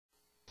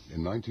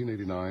In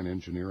 1989,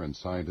 engineer and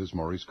scientist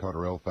Maurice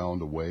Cotterell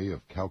found a way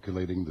of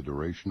calculating the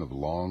duration of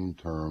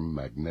long-term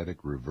magnetic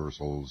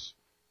reversals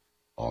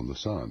on the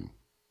sun.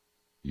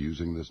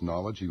 Using this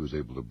knowledge, he was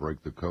able to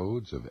break the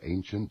codes of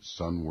ancient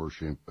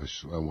sun-worshipping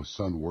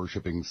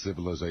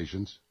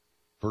civilizations.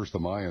 First, the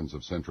Mayans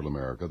of Central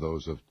America,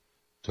 those of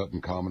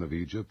Tutankhamun of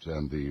Egypt,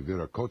 and the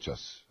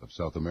Viracochas of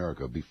South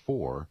America,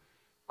 before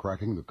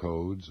cracking the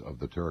codes of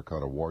the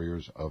terracotta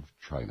warriors of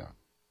China.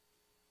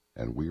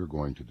 And we are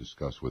going to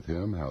discuss with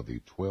him how the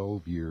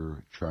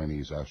 12-year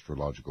Chinese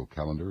astrological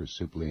calendar is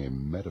simply a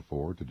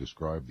metaphor to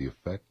describe the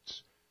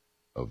effects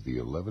of the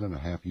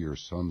 11.5-year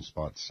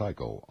sunspot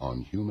cycle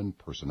on human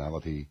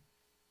personality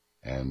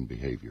and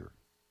behavior.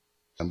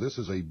 And this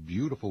is a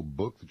beautiful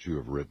book that you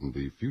have written,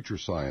 the Future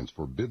Science,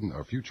 Forbidden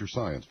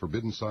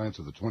Science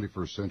of the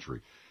 21st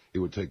Century. It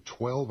would take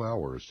 12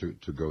 hours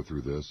to go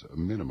through this, a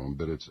minimum,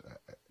 but it's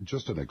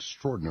just an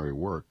extraordinary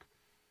work.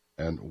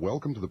 And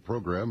welcome to the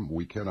program.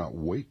 We cannot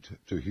wait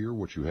to hear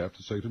what you have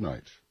to say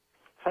tonight.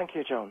 Thank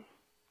you, John.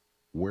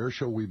 Where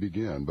shall we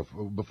begin?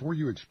 Before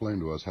you explain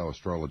to us how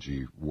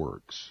astrology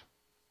works,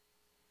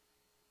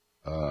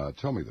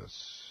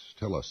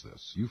 tell us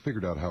this. You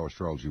figured out how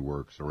astrology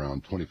works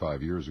around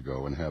 25 years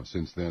ago and have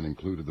since then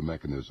included the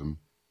mechanism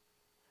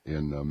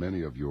in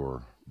many of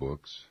your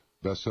books,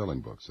 best-selling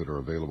books that are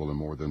available in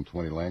more than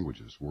 20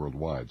 languages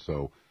worldwide.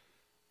 So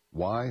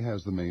why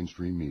has the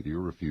mainstream media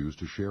refused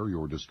to share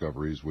your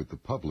discoveries with the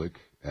public,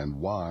 and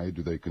why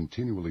do they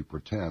continually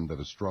pretend that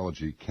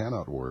astrology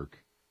cannot work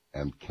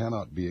and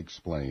cannot be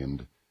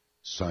explained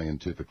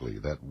scientifically?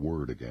 That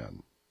word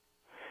again.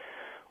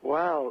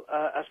 Well,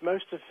 as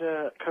most of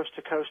the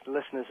coast-to-coast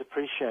listeners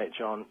appreciate,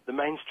 John, the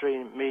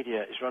mainstream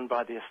media is run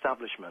by the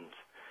establishment,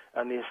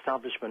 and the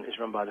establishment is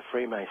run by the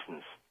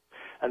Freemasons.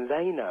 And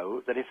they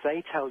know that if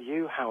they tell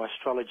you how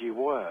astrology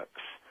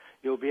works,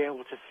 you'll be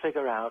able to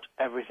figure out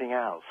everything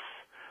else,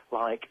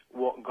 like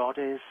what God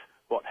is,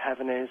 what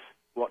heaven is,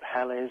 what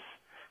hell is,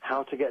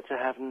 how to get to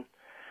heaven,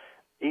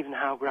 even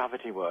how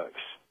gravity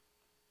works.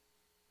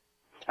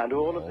 And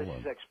all of this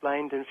is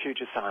explained in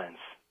Future Science.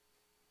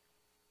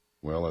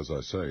 Well, as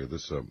I say,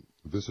 this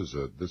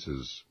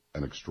is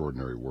an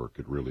extraordinary work.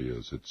 It really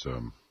is. It's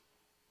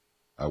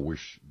I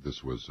wish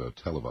this was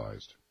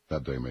televised.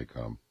 That day may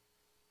come.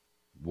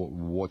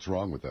 What's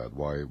wrong with that?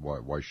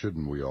 Why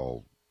shouldn't we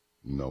all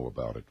know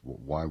about it?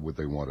 Why would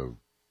they want to?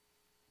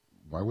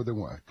 Why would they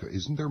want?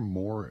 Isn't there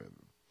more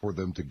for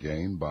them to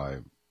gain by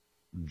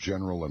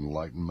general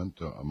enlightenment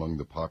among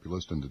the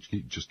populace than to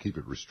just keep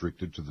it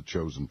restricted to the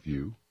chosen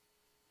few?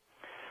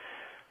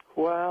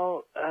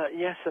 Well,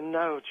 yes and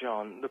no,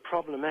 John. The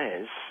problem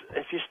is,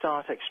 if you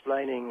start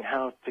explaining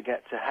how to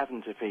get to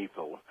heaven to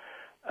people,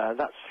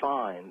 that's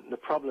fine. The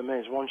problem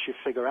is, once you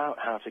figure out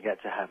how to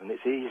get to heaven,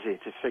 it's easy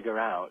to figure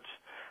out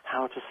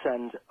how to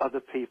send other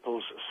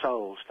people's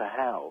souls to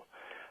hell.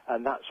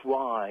 And that's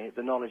why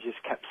the knowledge is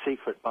kept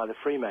secret by the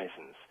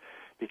Freemasons,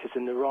 because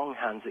in the wrong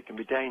hands it can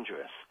be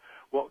dangerous.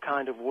 What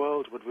kind of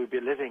world would we be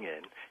living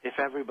in if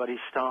everybody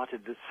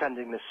started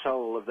sending the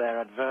soul of their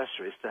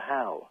adversaries to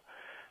hell?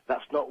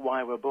 That's not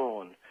why we're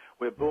born.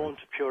 We're born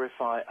to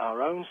purify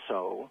our own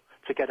soul,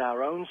 to get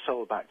our own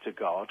soul back to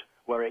God,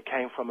 where it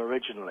came from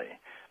originally.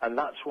 And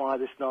that's why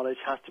this knowledge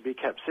has to be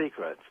kept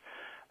secret.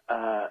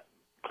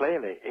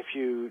 Clearly, if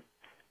you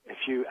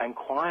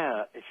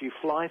inquire, if you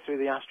fly through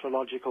the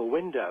astrological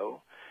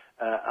window,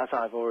 as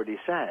I've already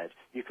said,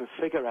 you can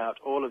figure out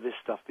all of this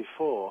stuff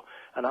before.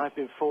 And I've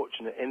been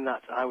fortunate in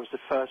that I was the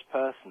first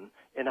person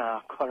in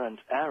our current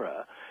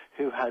era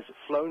who has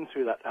flown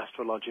through that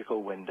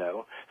astrological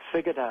window,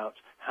 figured out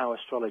how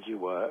astrology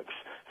works,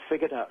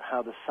 figured out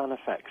how the sun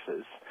affects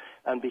us,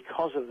 and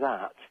because of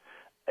that,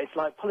 it's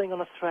like pulling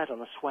on a thread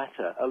on a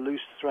sweater, a loose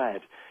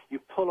thread. You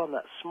pull on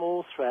that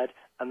small thread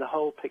and the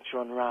whole picture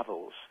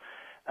unravels.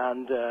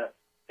 And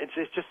it's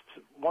just,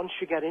 once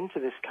you get into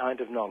this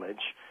kind of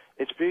knowledge,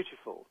 it's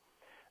beautiful.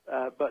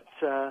 But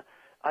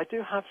I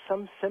do have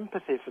some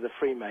sympathy for the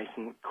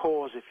Freemason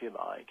cause, if you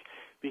like,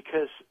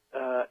 because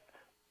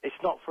it's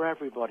not for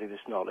everybody, this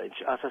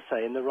knowledge. As I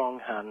say, in the wrong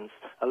hands,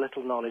 a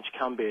little knowledge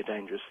can be a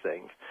dangerous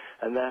thing.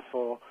 And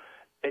therefore,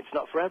 it's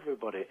not for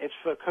everybody. It's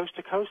for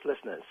coast-to-coast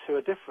listeners who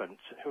are different,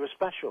 who are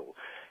special,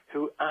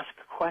 who ask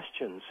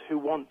questions, who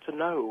want to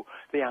know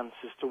the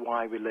answers to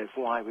why we live,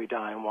 why we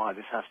die, and why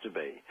this has to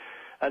be.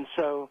 And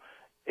so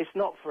it's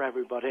not for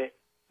everybody.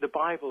 The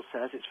Bible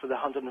says it's for the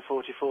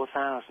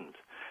 144,000.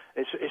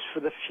 It's for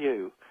the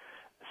few.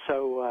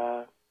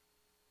 So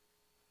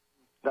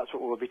that's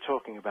what we'll be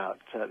talking about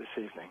this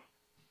evening.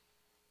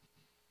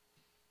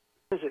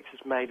 Physics has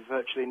made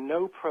virtually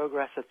no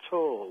progress at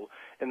all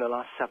in the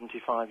last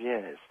 75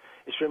 years.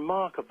 It's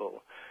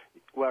remarkable.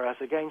 Whereas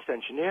against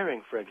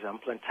engineering, for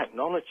example, and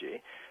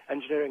technology,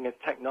 engineering and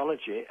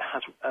technology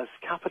has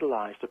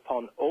capitalized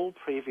upon all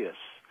previous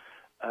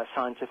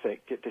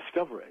scientific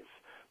discoveries.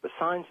 But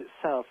science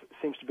itself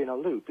seems to be in a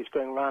loop. It's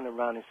going round and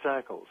round in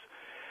circles.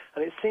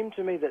 And it seemed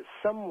to me that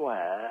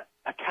somewhere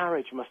a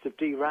carriage must have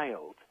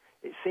derailed.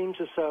 It seems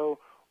as though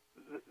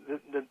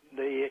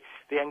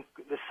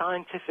the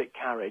scientific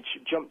carriage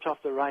jumped off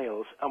the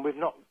rails, and we've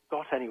not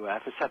got anywhere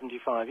for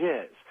 75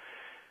 years.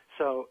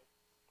 So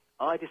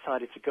I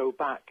decided to go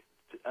back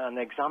and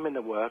examine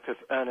the work of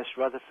Ernest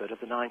Rutherford of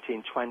the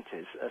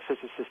 1920s, a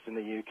physicist in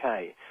the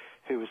UK,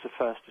 who was the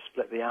first to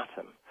split the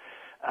atom,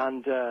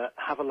 and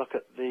have a look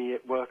at the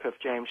work of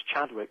James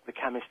Chadwick, the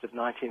chemist of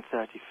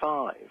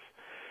 1935.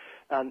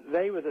 And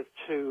they were the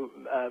two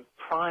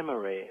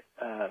primary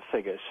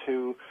figures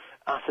who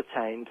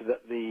ascertained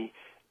that the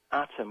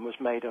atom was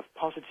made of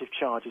positive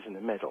charges in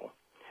the middle,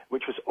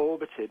 which was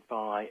orbited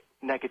by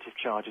negative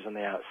charges on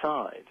the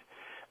outside.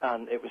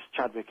 And it was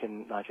Chadwick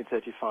in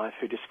 1935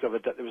 who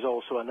discovered that there was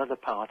also another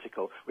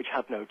particle which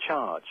had no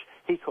charge.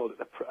 He called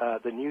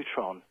it the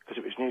neutron because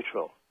it was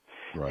neutral,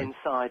 right,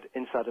 inside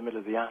the middle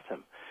of the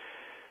atom.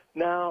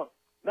 Now,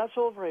 that's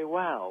all very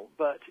well,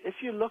 but if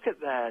you look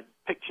at their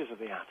pictures of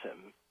the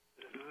atom,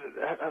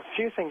 a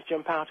few things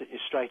jump out at you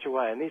straight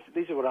away, and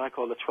these are what I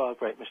call the 12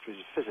 great mysteries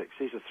of physics.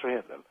 These are three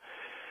of them.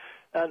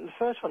 And the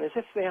first one is,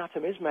 if the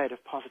atom is made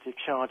of positive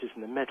charges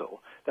in the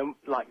middle, then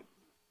like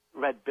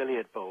red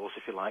billiard balls,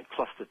 if you like,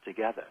 clustered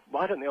together,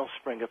 why don't they all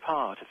spring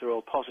apart if they're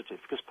all positive?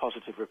 Because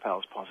positive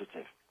repels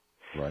positive.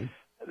 Right.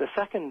 The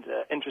second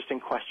interesting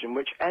question,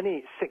 which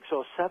any 6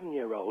 or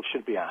 7-year-old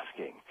should be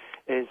asking,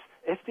 is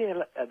if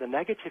the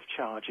negative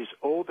charges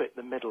orbit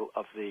the middle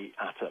of the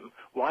atom,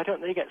 why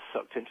don't they get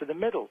sucked into the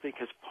middle?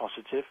 Because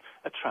positive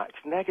attracts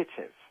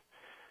negative.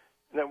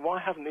 Now, why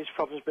haven't these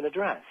problems been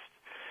addressed?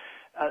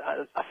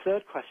 A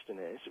third question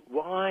is,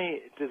 why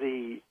do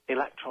the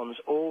electrons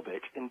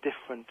orbit in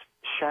different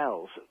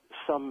shells,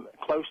 some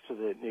close to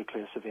the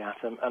nucleus of the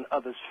atom and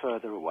others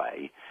further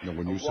away? Now,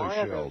 when you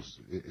say shells,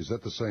 is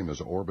that the same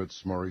as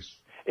orbits, Maurice?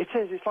 It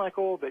is. It's like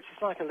orbits.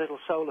 It's like a little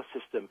solar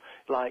system.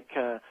 Like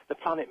the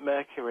planet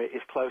Mercury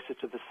is closer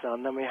to the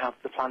sun, then we have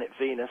the planet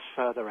Venus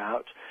further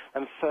out,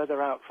 and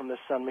further out from the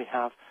sun we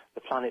have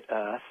the planet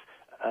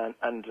Earth,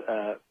 and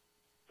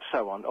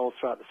so on, all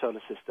throughout the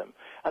solar system.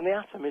 And the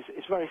atom is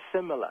very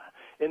similar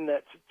in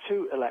that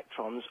 2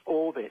 electrons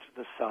orbit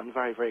the sun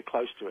very, very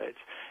close to it,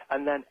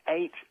 and then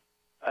 8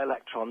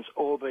 electrons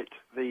orbit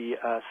the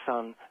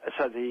sun,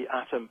 so the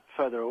atom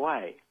further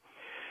away.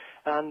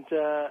 And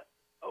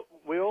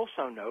we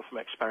also know from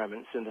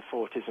experiments in the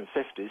 40s and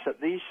 50s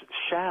that these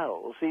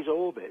shells, these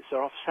orbits,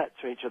 are offset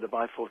to each other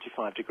by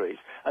 45 degrees,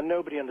 and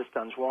nobody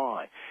understands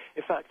why.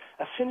 In fact,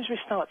 as soon as we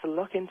start to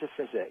look into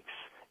physics,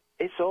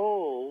 it's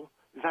all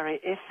very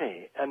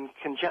iffy and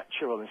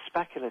conjectural and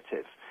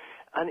speculative.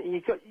 And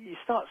you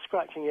start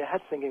scratching your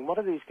head thinking, what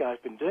have these guys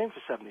been doing for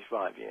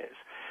 75 years?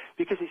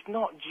 Because it's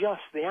not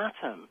just the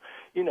atom.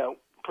 You know,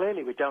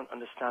 clearly we don't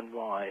understand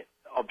why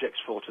objects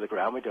fall to the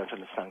ground. We don't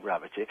understand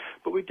gravity.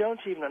 But we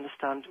don't even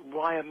understand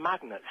why a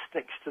magnet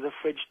sticks to the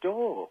fridge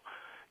door.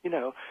 You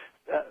know,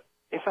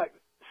 in fact,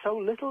 so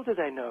little do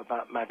they know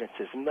about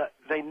magnetism that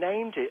they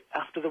named it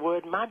after the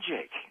word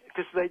magic,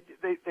 because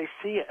they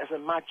see it as a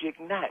magic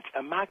net,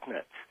 a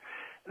magnet.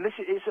 And this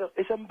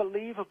is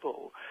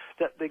unbelievable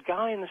that the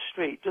guy in the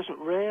street doesn't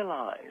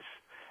realize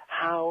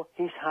how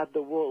he's had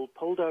the wool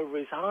pulled over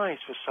his eyes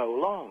for so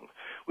long.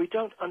 We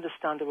don't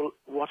understand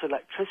what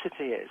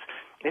electricity is.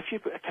 If you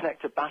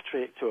connect a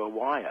battery to a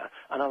wire,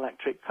 an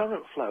electric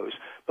current flows,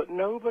 but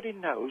nobody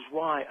knows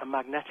why a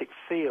magnetic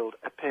field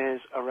appears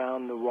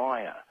around the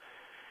wire.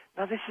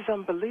 Now, this is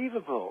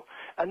unbelievable.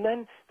 And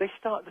then the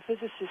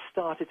physicists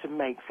started to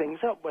make things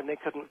up when they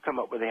couldn't come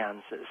up with the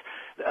answers.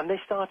 And they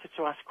started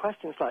to ask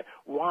questions like,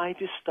 why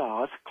do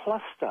stars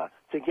cluster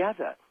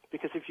together?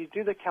 Because if you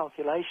do the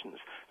calculations,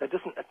 there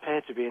doesn't appear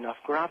to be enough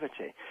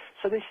gravity.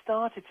 So they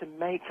started to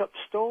make up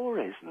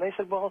stories. And they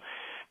said, well,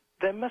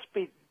 there must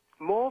be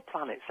more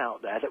planets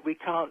out there that we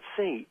can't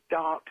see,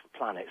 dark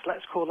planets.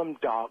 Let's call them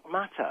dark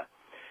matter.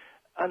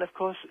 And, of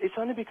course, it's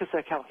only because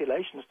their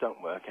calculations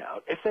don't work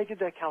out. If they did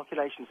their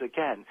calculations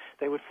again,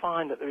 they would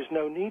find that there is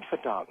no need for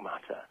dark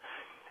matter.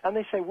 And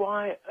they say,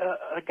 why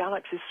a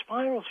galaxy is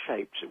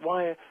spiral-shaped?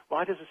 Why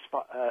does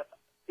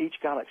each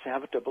galaxy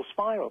have a double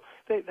spiral?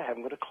 They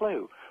haven't got a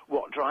clue.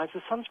 What drives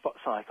the sunspot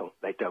cycle?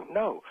 They don't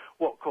know.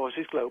 What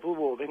causes global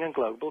warming and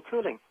global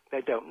cooling?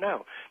 They don't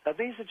know. Now,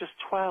 these are just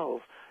 12.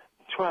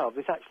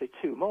 There's actually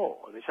 2 more.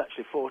 There's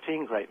actually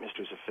 14 great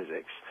mysteries of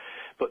physics.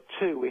 But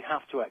 2 we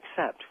have to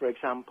accept, for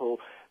example,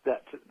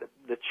 that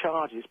the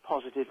charges,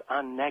 positive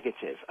and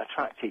negative,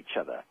 attract each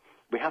other.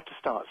 We have to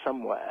start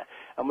somewhere.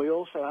 And we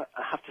also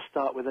have to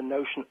start with a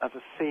notion of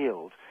a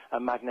field, a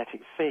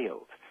magnetic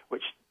field,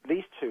 which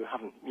these 2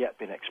 haven't yet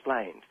been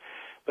explained.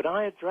 But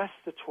I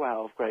addressed the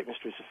 12 great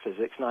mysteries of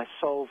physics, and I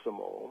solved them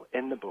all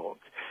in the book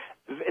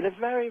in a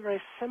very, very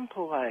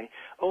simple way.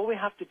 All we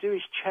have to do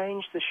is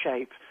change the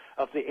shape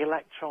of the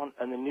electron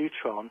and the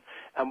neutron,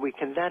 and we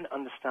can then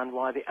understand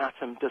why the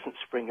atom doesn't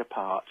spring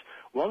apart.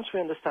 Once we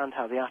understand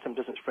how the atom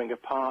doesn't spring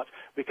apart,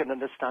 we can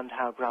understand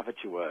how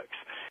gravity works.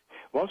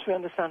 Once we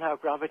understand how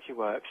gravity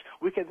works,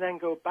 we can then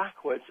go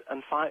backwards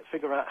and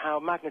figure out how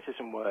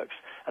magnetism works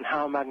and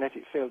how a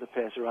magnetic field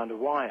appears around a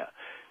wire.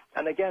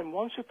 And again,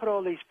 once we put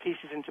all these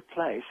pieces into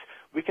place,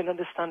 we can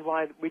understand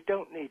why we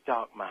don't need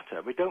dark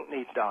matter, we don't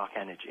need dark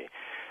energy.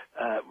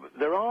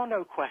 There are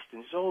no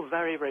questions. It's all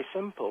very, very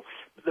simple.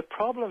 But the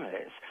problem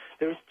is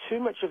there is too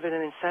much of an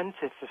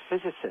incentive for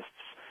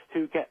physicists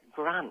who get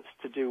grants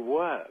to do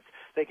work.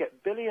 They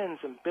get billions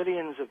and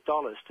billions of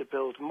dollars to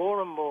build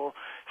more and more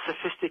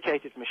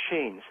sophisticated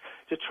machines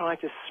to try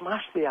to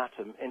smash the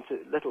atom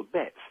into little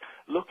bits,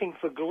 looking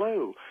for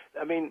glue.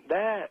 I mean,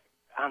 their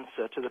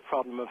answer to the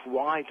problem of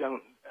why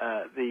don't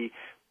the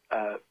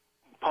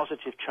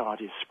positive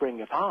charges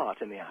spring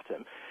apart in the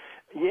atom.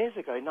 Years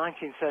ago, in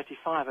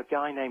 1935, a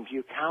guy named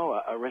Yukawa,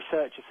 a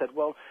researcher, said,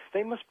 well,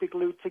 they must be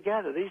glued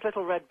together. These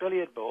little red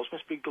billiard balls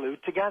must be glued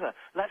together.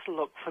 Let's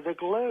look for the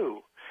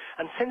glue.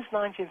 And since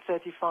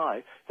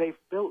 1935, they've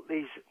built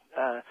these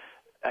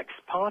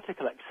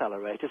particle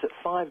accelerators at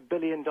 $5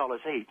 billion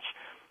each,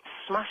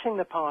 smashing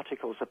the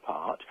particles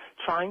apart,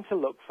 trying to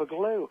look for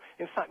glue.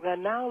 In fact, they're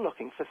now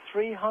looking for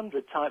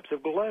 300 types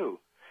of glue,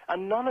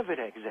 and none of it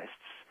exists,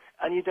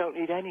 and you don't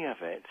need any of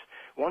it.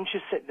 Once you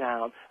sit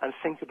down and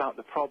think about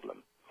the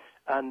problem,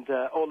 and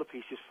all the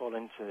pieces fall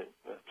into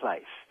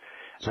place.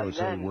 So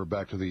we're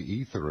back to the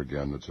ether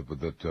again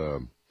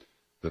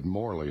that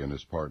Morley and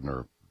his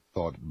partner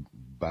thought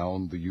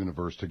bound the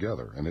universe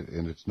together, and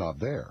it's not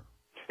there.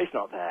 It's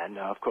not there,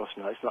 no, of course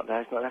not. It's not there,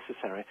 it's not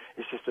necessary.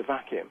 It's just a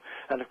vacuum.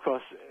 And, of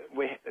course,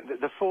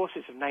 the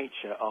forces of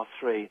nature are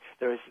three.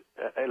 There is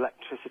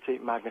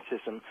electricity,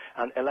 magnetism,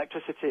 and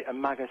electricity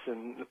and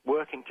magnetism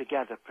working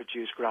together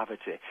produce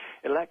gravity.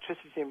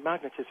 Electricity,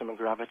 magnetism, and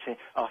gravity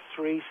are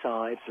three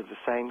sides of the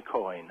same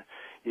coin.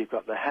 You've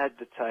got the head,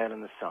 the tail,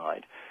 and the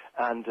side.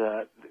 And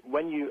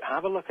when you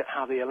have a look at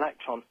how the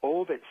electron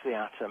orbits the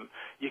atom,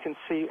 you can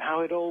see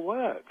how it all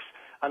works.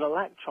 An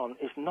electron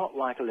is not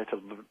like a little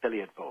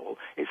billiard ball.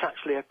 It's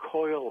actually a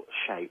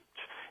coil-shaped.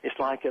 It's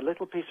like a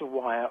little piece of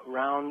wire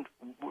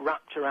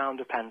wrapped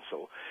around a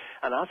pencil.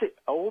 And as it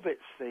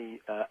orbits the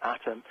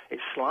atom, it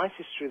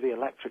slices through the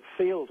electric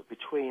field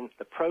between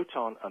the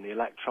proton and the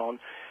electron.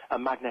 A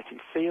magnetic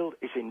field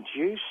is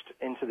induced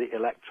into the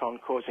electron,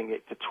 causing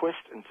it to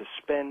twist and to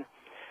spin.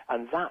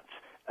 And that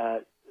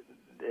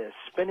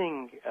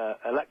spinning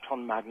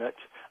electron magnet,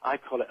 I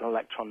call it an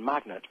electron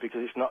magnet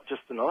because it's not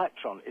just an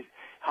electron.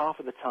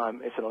 Half of the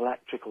time it's an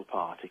electrical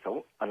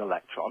particle, an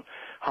electron.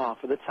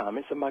 Half of the time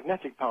it's a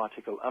magnetic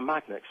particle, a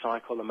magnet, so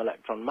I call them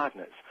electron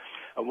magnets.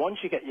 And once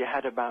you get your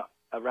head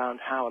around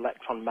how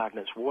electron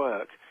magnets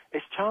work,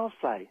 it's child's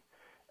play.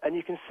 And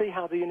you can see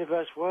how the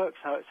universe works,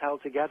 how it's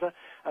held together.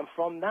 And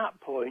from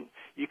that point,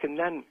 you can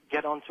then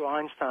get on to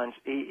Einstein's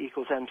E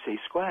equals mc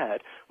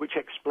squared, which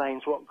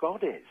explains what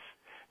God is.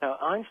 Now,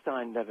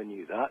 Einstein never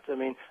knew that. I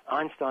mean,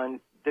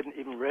 Einstein didn't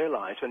even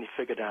realize when he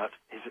figured out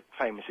his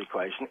famous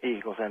equation, E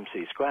equals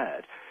mc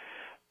squared,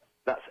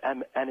 that's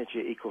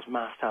energy equals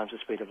mass times the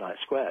speed of light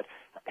squared.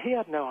 He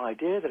had no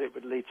idea that it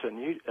would lead to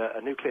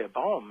a nuclear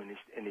bomb in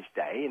his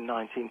day, in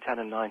 1910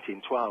 and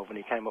 1912, when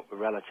he came up with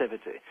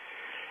relativity.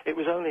 It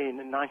was only in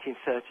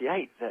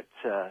 1938 that,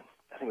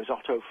 I think it was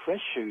Otto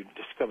Frisch who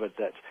discovered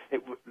that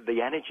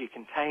the energy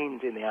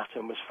contained in the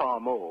atom was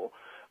far more,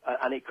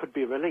 and it could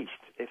be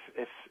released if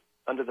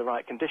under the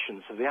right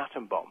conditions of the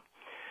atom bomb.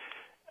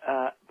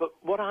 But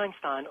what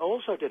Einstein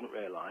also didn't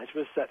realize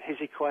was that his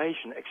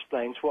equation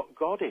explains what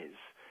God is.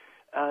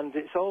 And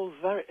it's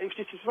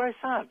very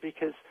sad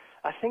because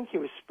I think he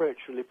was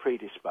spiritually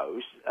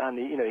predisposed, and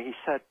he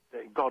said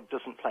that God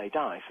doesn't play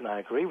dice, and I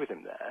agree with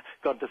him there.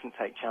 God doesn't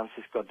take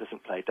chances, God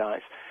doesn't play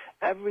dice.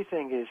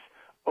 Everything is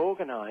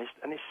organized,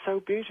 and it's so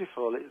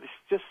beautiful.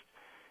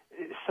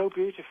 It's so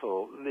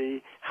beautiful,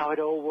 how it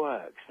all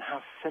works, and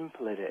how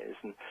simple it is,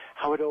 and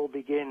how it all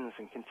begins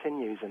and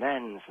continues and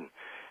ends, and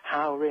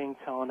how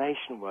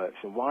reincarnation works,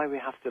 and why we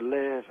have to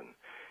live. And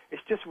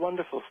it's just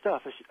wonderful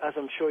stuff, as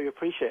I'm sure you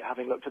appreciate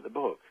having looked at the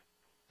book.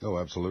 Oh,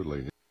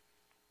 absolutely.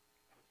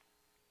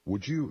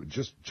 Would you,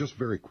 just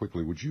very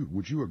quickly, would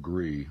you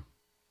agree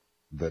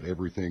that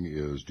everything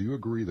is, do you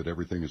agree that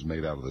everything is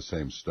made out of the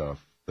same stuff,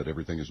 that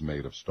everything is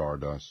made of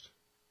stardust?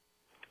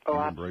 Oh, do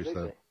you absolutely.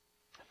 Embrace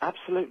that?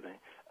 Absolutely.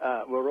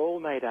 We're all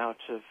made out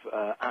of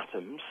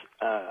atoms,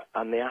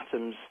 and the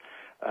atoms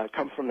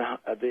come from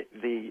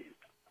the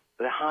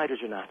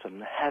hydrogen atom,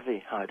 the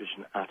heavy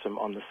hydrogen atom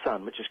on the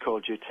sun, which is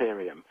called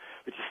deuterium,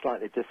 which is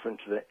slightly different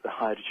to the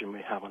hydrogen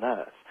we have on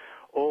Earth.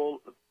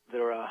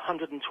 There are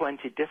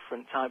 120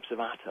 different types of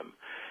atom,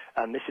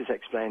 and this is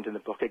explained in the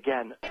book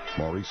again.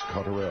 Maurice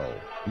Cotterell,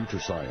 Future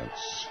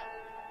Science,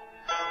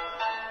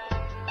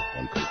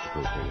 on Coast to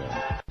Coast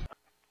AM.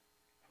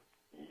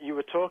 You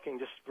were talking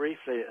just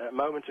briefly a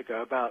moment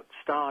ago about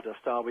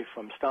stardust. Are we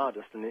from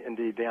stardust? And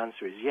indeed the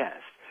answer is yes.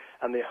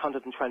 And the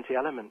 120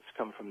 elements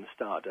come from the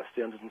stardust,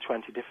 the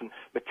 120 different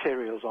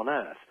materials on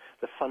Earth,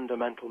 the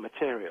fundamental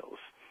materials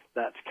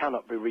that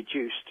cannot be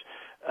reduced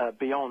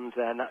beyond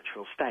their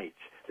natural state.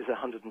 There's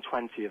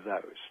 120 of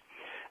those.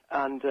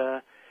 And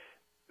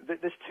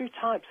there's two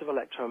types of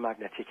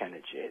electromagnetic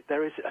energy.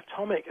 There is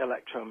atomic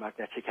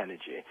electromagnetic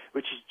energy,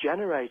 which is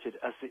generated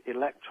as the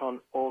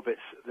electron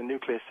orbits the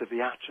nucleus of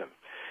the atom.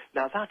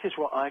 Now, that is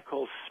what I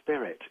call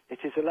spirit. It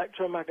is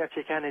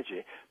electromagnetic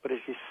energy, but it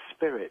is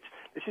spirit.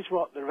 This is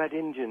what the Red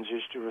Indians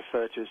used to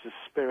refer to as the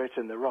spirit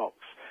in the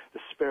rocks,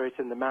 the spirit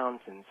in the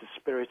mountains, the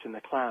spirit in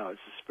the clouds,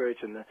 the spirit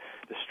in the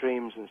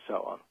streams, and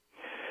so on.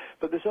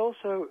 But there's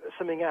also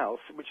something else,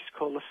 which is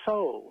called the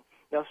soul.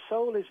 Now,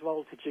 soul is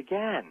voltage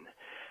again,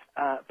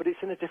 but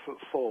it's in a different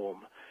form.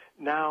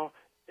 Now,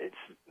 it's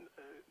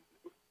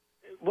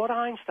what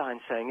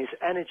Einstein's saying is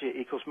energy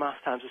equals mass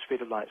times the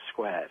speed of light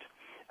squared.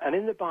 And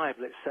in the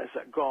Bible, it says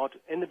that God,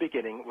 in the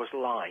beginning, was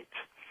light.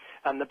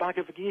 And the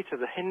Bhagavad Gita,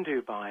 the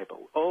Hindu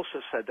Bible,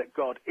 also said that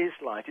God is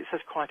light. It says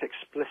quite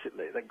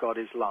explicitly that God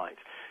is light.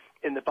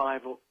 In the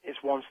Bible,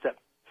 it's one step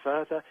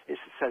further. It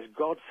says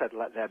God said,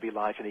 let there be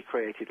light, and he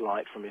created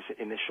light from his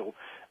initial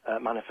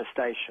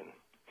manifestation.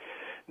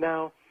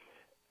 Now,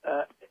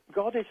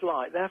 God is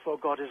light, therefore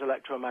God is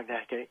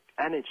electromagnetic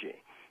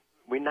energy.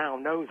 We now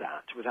know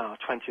that with our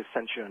 20th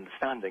century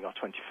understanding, our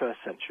 21st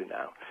century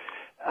now.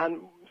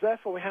 And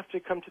therefore we have to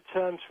come to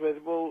terms with,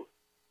 well,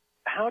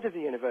 how did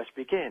the universe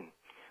begin?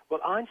 Well,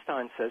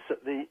 Einstein says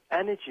that the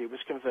energy was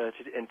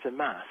converted into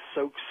mass.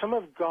 So some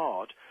of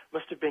God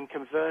must have been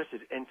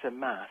converted into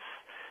mass.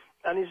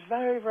 And it's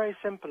very, very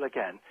simple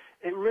again.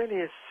 It really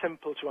is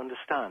simple to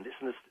understand.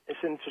 It's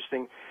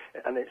interesting,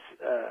 and it's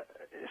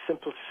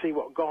simple to see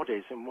what God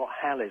is and what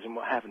hell is and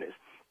what heaven is.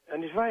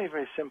 And it's very,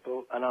 very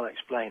simple, and I'll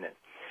explain it.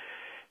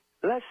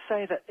 Let's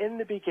say that in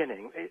the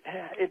beginning,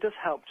 it does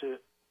help to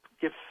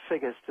give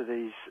figures to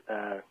these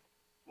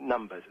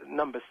numbers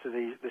to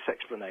this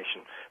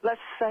explanation.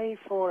 Let's say,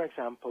 for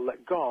example,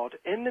 that God,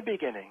 in the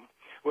beginning,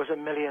 was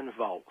 1,000,000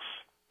 volts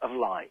of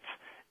light,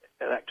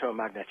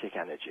 electromagnetic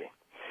energy.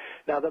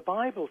 Now, the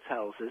Bible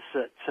tells us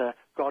that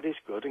God is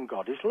good and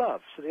God is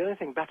love. So the only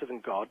thing better than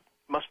God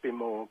must be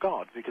more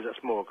God, because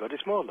that's more good,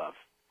 it's more love.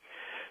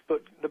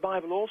 But the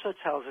Bible also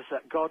tells us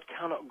that God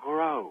cannot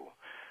grow.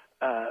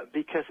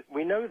 Because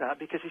we know that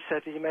because he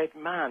said he made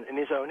man in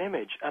his own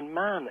image, and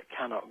man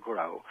cannot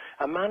grow.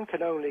 A man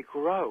can only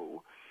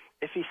grow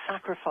if he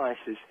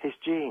sacrifices his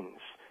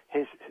genes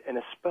in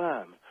a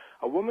sperm.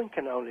 A woman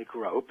can only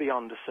grow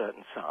beyond a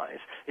certain size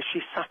if she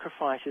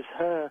sacrifices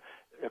her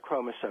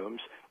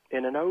chromosomes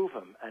in an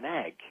ovum, an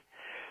egg.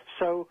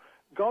 So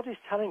God is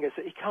telling us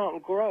that he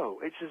can't grow.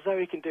 It's as though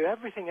he can do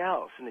everything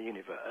else in the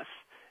universe.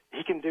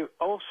 He can do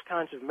all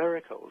kinds of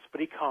miracles,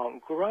 but he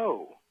can't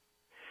grow,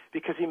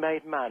 because he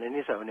made man in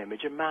his own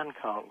image, and man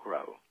can't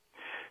grow.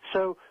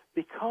 So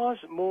because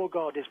more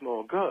God is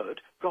more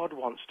good, God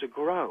wants to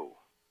grow.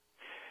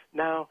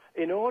 Now,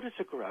 in order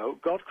to grow,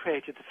 God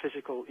created the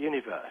physical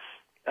universe,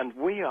 and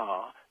we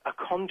are a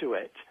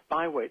conduit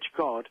by which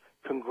God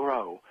can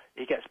grow.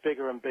 He gets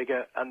bigger and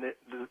bigger, and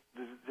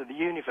the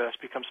universe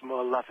becomes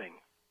more loving.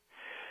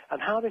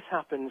 And how this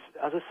happens,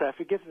 as I say, if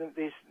we give them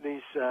this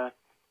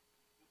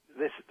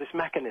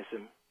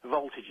mechanism,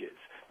 voltages,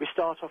 we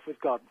start off with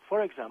God,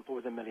 for example,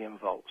 with 1,000,000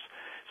 volts.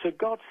 So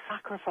God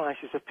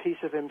sacrifices a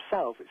piece of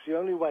himself. It's the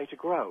only way to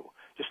grow,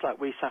 just like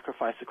we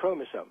sacrifice the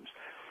chromosomes.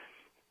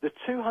 The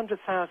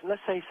 200,000,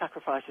 let's say he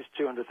sacrifices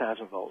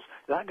 200,000 volts.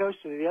 That goes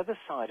to the other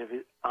side of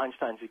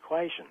Einstein's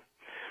equation.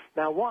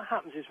 Now, what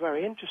happens is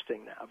very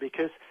interesting now,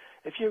 because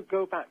if you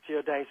go back to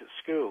your days at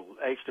school,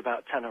 aged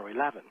about 10 or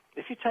 11,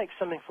 if you take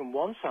something from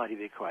one side of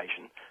the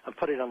equation and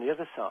put it on the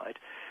other side,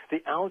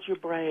 the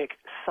algebraic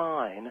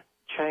sign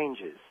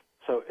changes.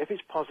 So if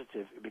it's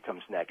positive, it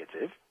becomes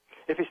negative.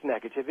 If it's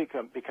negative,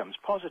 it becomes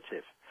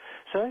positive.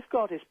 So if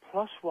God is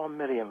plus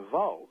 1,000,000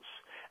 volts,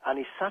 and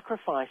he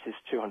sacrifices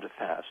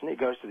 200,000, it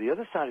goes to the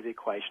other side of the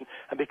equation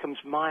and becomes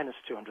minus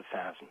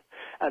 200,000.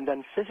 And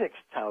then physics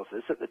tells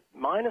us that the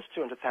minus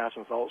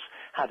 200,000 volts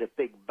had a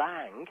big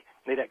bang,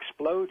 it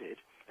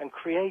exploded, and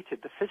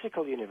created the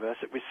physical universe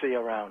that we see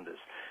around us.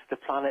 The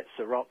planets,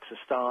 the rocks, the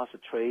stars, the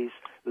trees,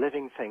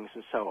 living things,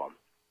 and so on.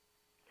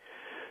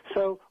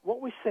 So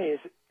what we see is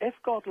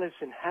if God lives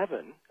in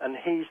heaven and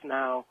he's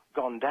now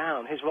gone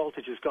down, his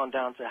voltage has gone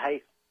down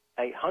to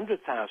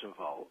 800,000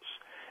 volts,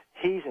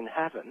 he's in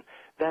heaven,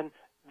 then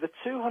the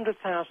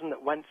 200,000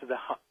 that went to the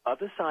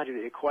other side of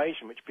the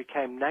equation, which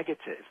became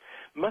negative,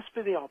 must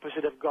be the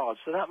opposite of God.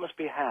 So that must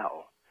be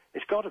hell.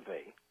 It's got to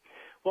be.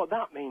 What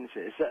that means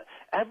is that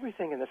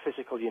everything in the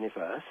physical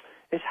universe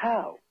is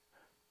hell.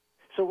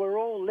 So we're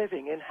all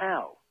living in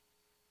hell.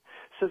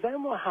 So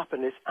then what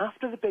happened is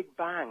after the Big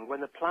Bang,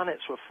 when the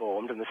planets were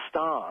formed and the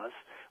stars,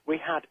 we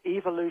had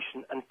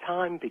evolution and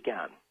time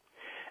began.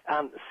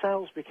 And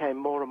cells became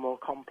more and more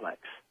complex.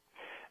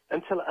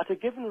 Until at a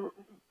given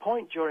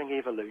point during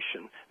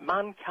evolution,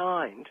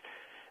 mankind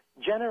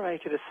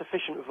generated a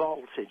sufficient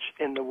voltage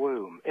in the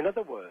womb. In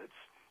other words,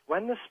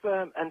 when the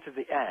sperm entered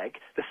the egg,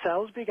 the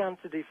cells began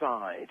to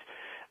divide,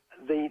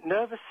 the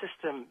nervous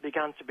system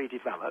began to be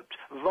developed,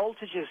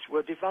 voltages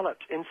were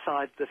developed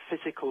inside the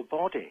physical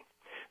body.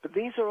 But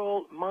these are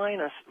all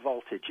minus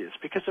voltages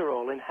because they're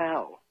all in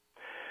hell.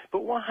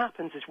 But what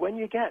happens is when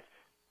you get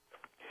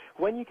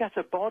When you get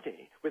a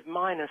body with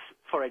minus,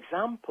 for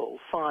example,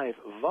 5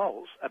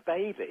 volts, a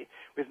baby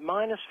with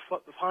minus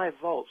 5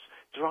 volts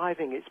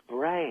driving its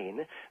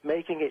brain,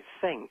 making it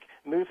think,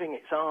 moving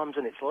its arms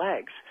and its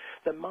legs,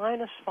 the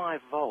minus 5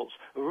 volts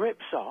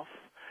rips off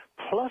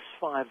plus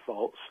 5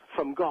 volts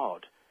from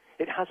God.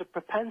 It has a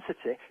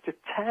propensity to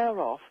tear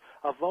off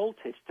a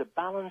voltage to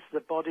balance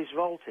the body's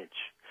voltage.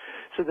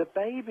 So the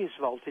baby's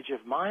voltage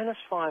of minus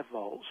 5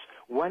 volts,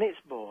 when it's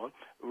born,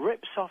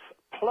 rips off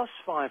plus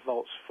 5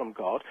 volts from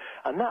God,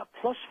 and that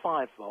plus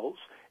 5 volts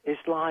is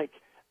like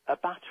a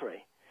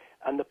battery.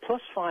 And the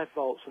plus 5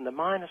 volts and the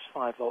minus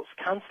 5 volts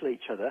cancel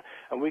each other,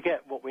 and we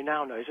get what we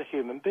now know is a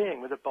human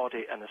being with a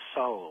body and a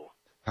soul.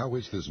 How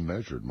is this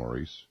measured,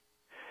 Maurice?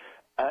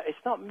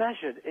 It's not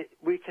measured.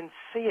 We can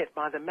see it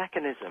by the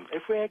mechanism.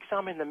 If we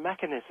examine the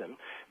mechanism,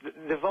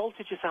 the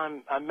voltages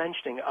I'm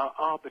mentioning are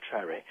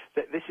arbitrary.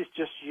 This is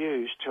just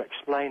used to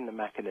explain the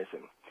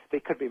mechanism. They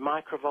could be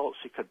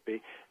microvolts, it could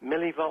be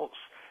millivolts,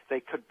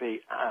 they could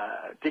be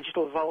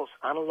digital volts,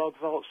 analog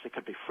volts, they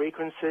could be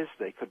frequencies,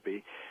 they could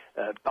be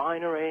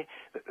binary,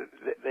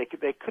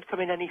 they could come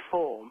in any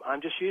form.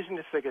 I'm just using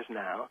the figures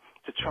now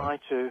to try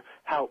to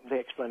help the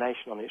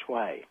explanation on its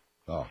way.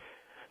 Oh.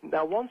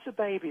 Now, once a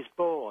baby's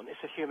born, it's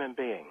a human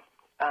being.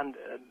 And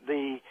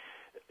the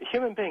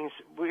human beings,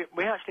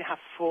 we actually have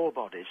 4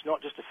 bodies,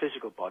 not just a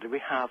physical body. We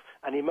have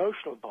an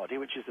emotional body,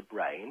 which is the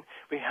brain.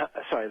 The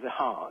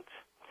heart.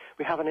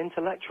 We have an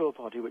intellectual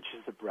body, which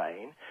is the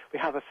brain. We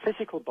have a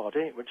physical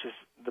body, which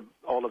is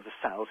all of the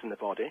cells in the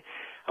body.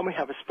 And we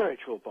have a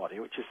spiritual body,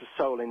 which is the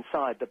soul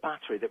inside, the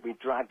battery that we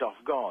dragged off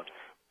God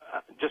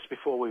just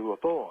before we were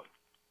born.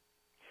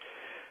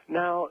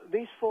 Now,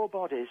 these 4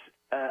 bodies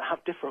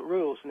have different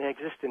rules, and they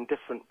exist in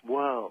different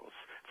worlds.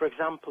 For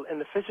example, in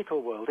the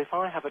physical world, if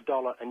I have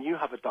 $1 and you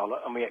have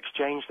 $1 and we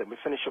exchange them, we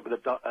finish up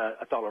with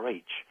 $1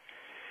 each.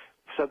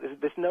 So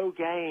there's no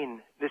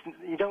gain.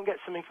 You don't get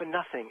something for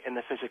nothing in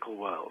the physical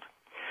world.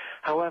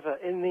 However,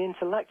 in the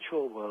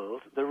intellectual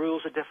world, the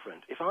rules are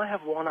different. If I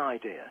have one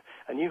idea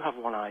and you have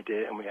one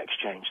idea and we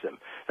exchange them,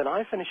 then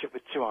I finish up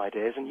with 2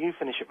 ideas and you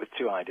finish up with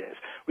 2 ideas.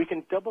 We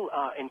can double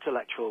our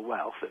intellectual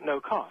wealth at no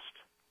cost.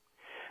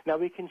 Now,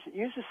 we can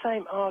use the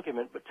same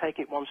argument but take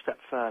it one step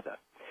further.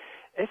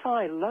 If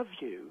I love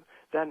you,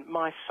 then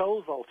my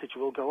soul voltage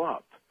will go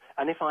up.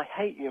 And if I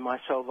hate you, my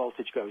soul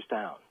voltage goes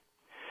down.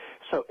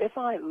 So if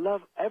I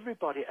love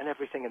everybody and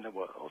everything in the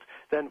world,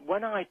 then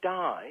when I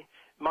die,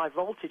 my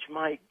voltage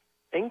might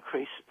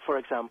increase, for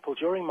example,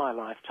 during my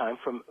lifetime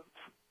from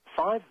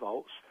 5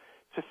 volts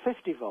to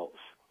 50 volts.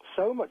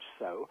 So much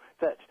so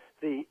that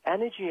the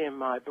energy in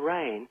my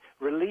brain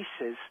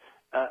releases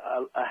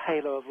a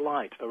halo of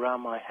light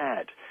around my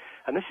head.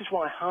 And this is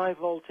why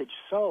high-voltage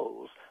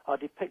souls are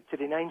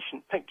depicted in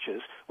ancient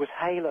pictures with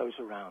halos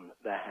around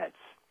their heads.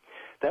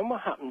 Then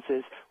what happens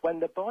is when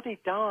the body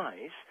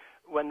dies,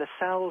 when the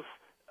cells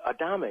are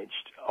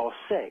damaged or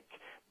sick,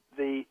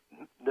 the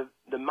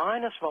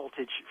minus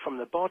voltage from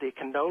the body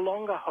can no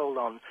longer hold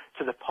on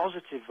to the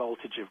positive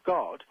voltage of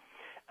God,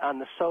 and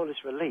the soul is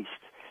released.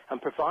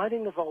 And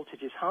providing the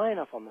voltage is high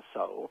enough on the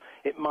soul,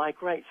 it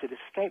migrates, it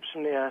escapes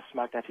from the Earth's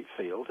magnetic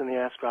field and the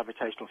Earth's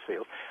gravitational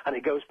field, and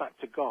it goes back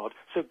to God.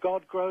 So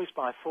God grows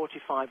by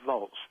 45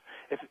 volts.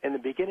 If in the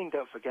beginning,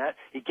 don't forget,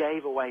 he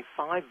gave away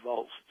 5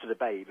 volts to the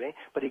baby,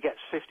 but he gets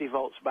 50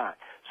 volts back.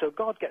 So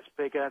God gets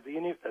bigger,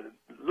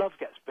 love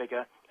gets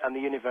bigger, and the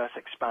universe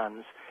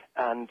expands,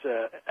 and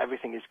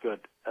everything is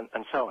good,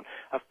 and so on.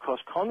 Of course,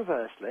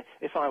 conversely,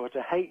 if I were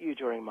to hate you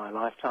during my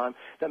lifetime,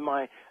 then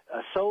my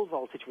soul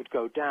voltage would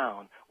go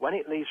down. When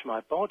it leaves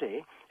my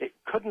body, it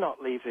could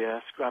not leave the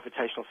Earth's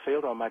gravitational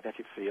field or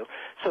magnetic field,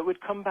 so it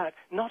would come back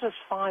not as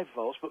 5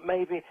 volts, but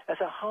maybe as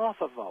a half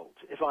a volt,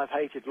 if I've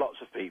hated lots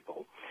of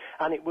people.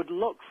 And it would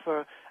look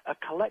for a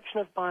collection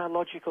of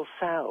biological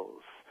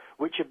cells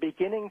which are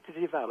beginning to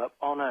develop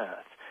on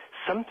Earth,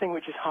 something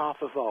which is half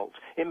a volt.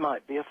 It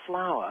might be a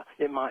flower,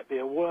 it might be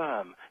a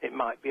worm, it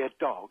might be a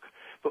dog.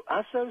 But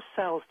as those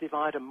cells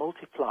divide and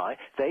multiply,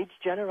 they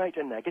generate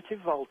a negative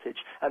voltage,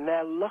 and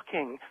they're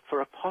looking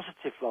for a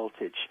positive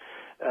voltage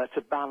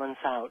to balance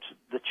out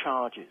the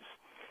charges.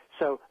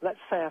 So let's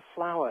say a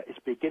flower is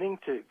beginning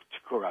to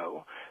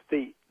grow.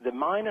 The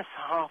minus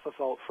half a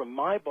volt from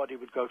my body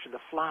would go to the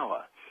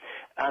flower,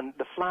 and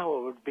the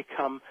flower would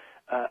become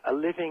a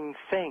living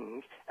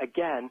thing,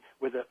 again,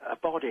 with a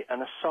body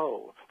and a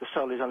soul. The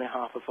soul is only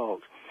half a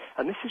volt.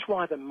 And this is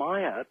why the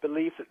Maya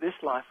believed that this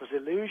life was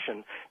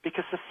illusion,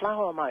 because the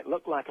flower might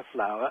look like a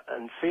flower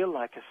and feel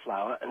like a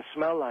flower and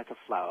smell like a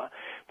flower,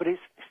 but it's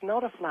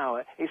not a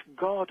flower, it's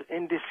God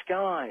in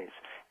disguise.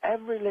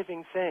 Every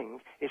living thing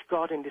is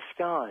God in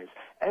disguise.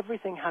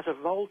 Everything has a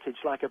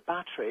voltage like a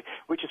battery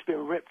which has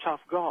been ripped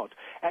off God,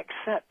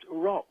 except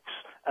rocks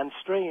and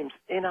streams,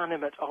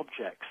 inanimate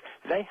objects.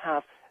 They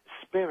have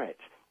spirit,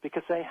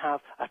 because they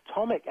have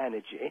atomic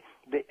energy,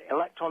 the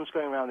electrons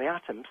going around the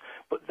atoms,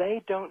 but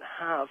they don't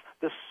have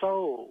the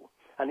soul.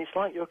 And it's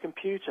like your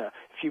computer.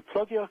 If you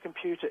plug your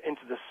computer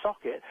into the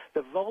socket,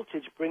 the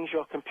voltage brings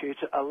your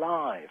computer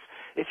alive.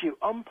 If you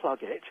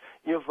unplug it,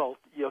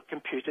 your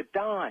computer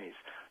dies.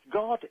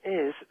 God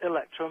is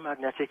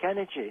electromagnetic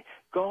energy.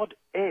 God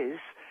is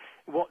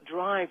what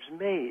drives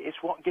me. It's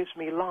what gives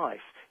me life.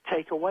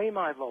 Take away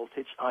my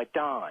voltage, I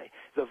die.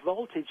 The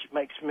voltage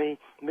makes me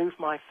move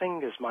my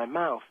fingers, my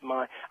mouth,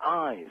 my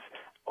eyes.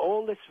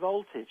 All this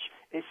voltage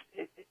is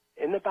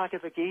in the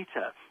Bhagavad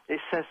Gita. It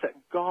says that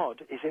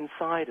God is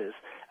inside us,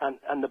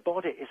 and the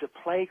body is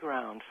a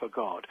playground for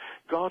God.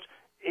 God,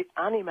 it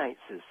animates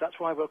us. That's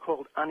why we're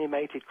called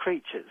animated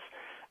creatures.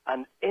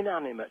 And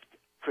inanimate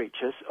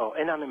creatures or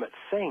inanimate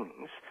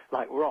things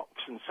like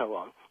rocks and so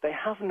on, they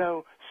have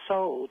no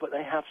soul, but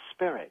they have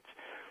spirit.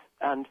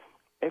 And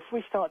if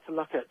we start to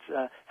look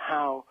at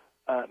how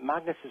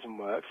magnetism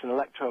works and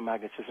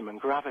electromagnetism and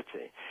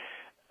gravity,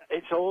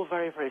 it's all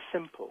very, very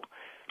simple,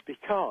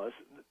 because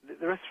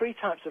there are three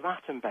types of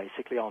atom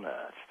basically on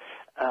Earth.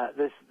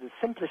 The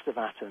simplest of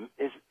atom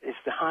is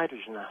the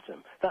hydrogen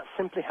atom. That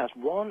simply has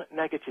one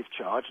negative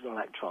charge, an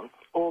electron,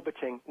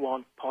 orbiting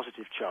one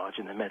positive charge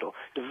in the middle.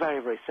 It's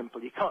very, very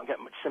simple. You can't get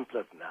much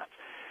simpler than that.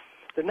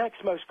 The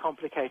next most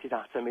complicated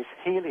atom is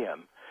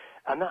helium,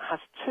 and that has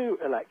two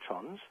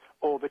electrons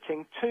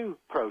orbiting two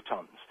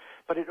protons.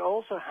 But it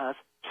also has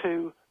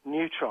two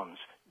neutron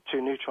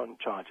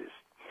charges.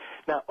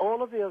 Now,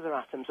 all of the other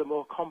atoms are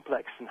more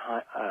complex than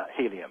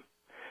helium,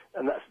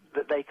 and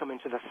that they come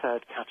into the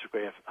third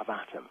category of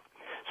atom.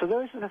 So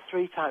those are the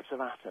three types of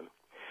atom.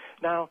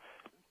 Now,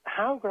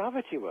 how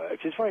gravity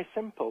works is very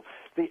simple.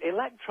 The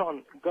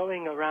electron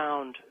going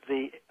around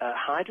the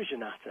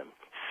hydrogen atom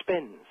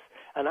spins,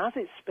 and as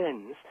it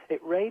spins, it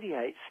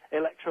radiates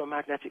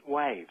electromagnetic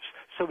waves.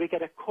 So we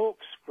get a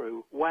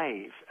corkscrew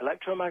wave,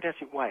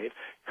 electromagnetic wave,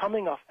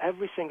 coming off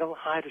every single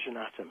hydrogen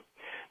atom.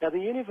 Now, the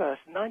universe,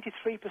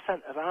 93%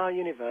 of our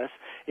universe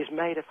is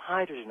made of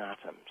hydrogen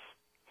atoms,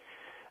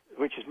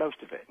 which is most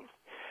of it.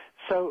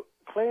 So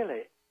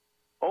clearly,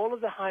 all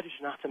of the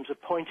hydrogen atoms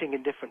are pointing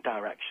in different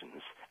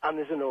directions, and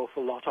there's an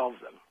awful lot of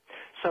them.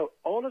 So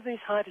all of these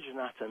hydrogen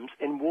atoms,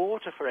 in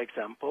water, for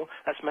example,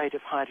 that's made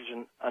of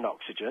hydrogen and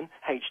oxygen,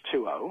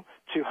 H2O,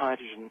 two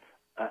hydrogen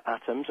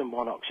atoms and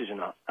one oxygen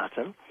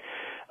atom.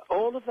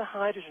 All of the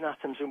hydrogen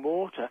atoms in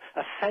water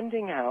are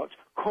sending out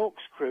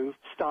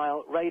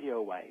corkscrew-style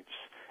radio waves,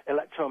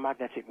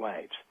 electromagnetic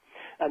waves.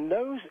 And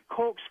those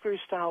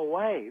corkscrew-style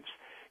waves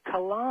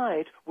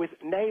collide with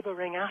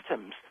neighboring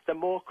atoms, the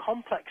more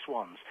complex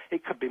ones.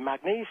 It could be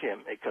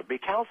magnesium, it could be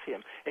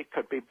calcium, it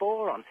could be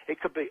boron, it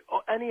could be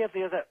any of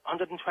the other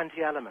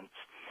 120 elements.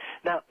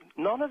 Now,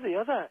 none of the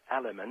other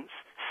elements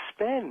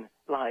spin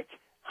like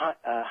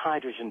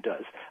hydrogen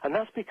does, and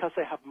that's because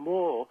they have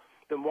more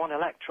than one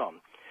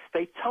electron.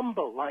 They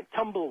tumble like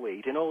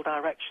tumbleweed in all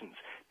directions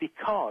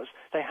because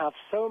they have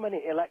so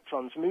many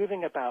electrons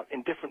moving about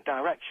in different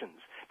directions.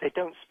 They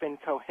don't spin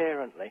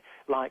coherently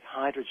like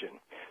hydrogen.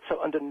 So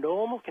under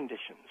normal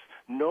conditions,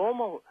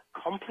 normal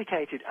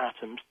complicated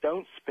atoms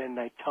don't spin,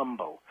 they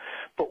tumble.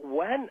 But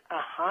when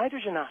a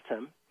hydrogen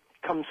atom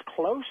comes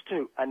close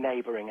to a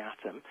neighboring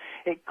atom,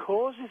 it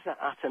causes that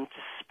atom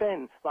to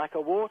spin like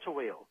a water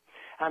wheel.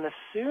 And as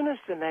soon as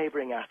the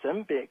neighboring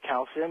atom, be it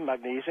calcium,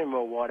 magnesium,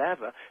 or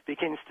whatever,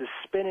 begins to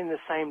spin in the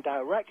same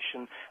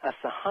direction as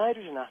the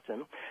hydrogen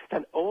atom,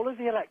 then all of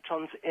the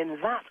electrons in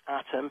that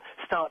atom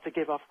start to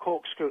give off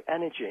corkscrew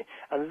energy.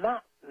 And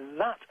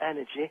that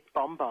energy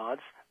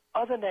bombards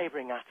other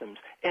neighboring atoms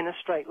in a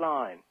straight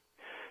line.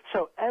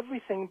 So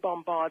everything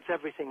bombards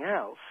everything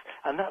else,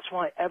 and that's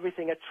why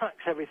everything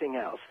attracts everything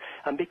else.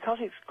 And because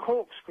it's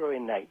corkscrew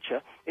in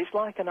nature, it's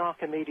like an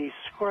Archimedes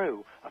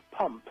screw, a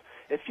pump.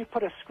 If you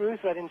put a screw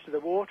thread into the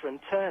water and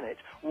turn it,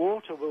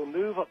 water will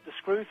move up the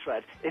screw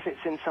thread if it's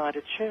inside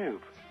a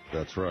tube.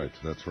 That's right,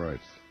 that's right.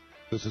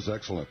 This is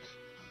excellent.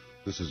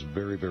 This is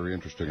very, very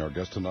interesting. Our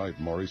guest tonight,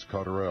 Maurice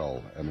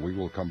Cotterell, and we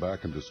will come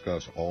back and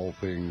discuss all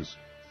things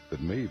that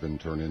may even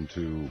turn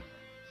into,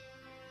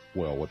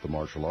 well, what the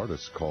martial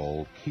artists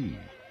call ki.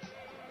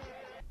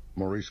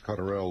 Maurice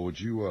Cotterell, would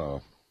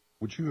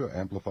you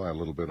amplify a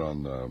little bit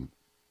on,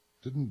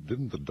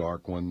 didn't the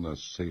Dark One,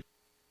 Satan,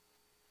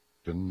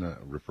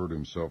 refer to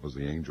himself as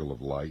the angel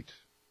of light?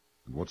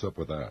 And what's up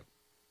with that?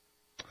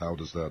 How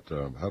does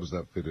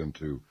that fit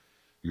into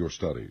your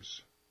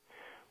studies?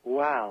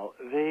 Well,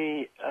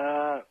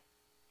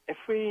 if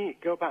we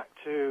go back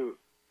to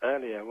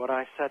earlier, what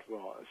I said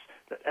was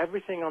that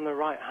everything on the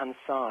right-hand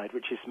side,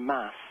 which is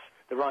mass,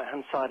 the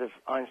right-hand side of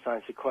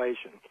Einstein's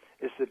equation,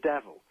 is the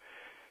devil.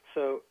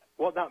 So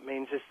what that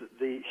means is that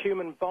the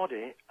human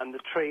body and the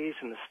trees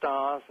and the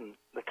stars and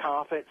the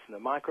carpets and the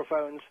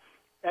microphones,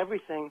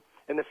 everything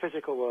in the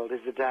physical world is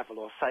the devil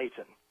or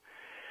Satan.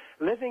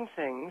 Living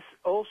things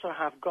also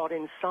have God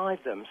inside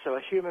them. So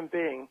a human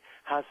being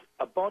has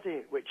a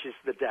body which is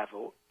the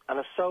devil and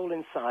a soul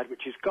inside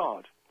which is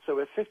God. So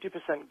we're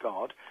 50%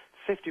 God,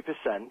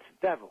 50%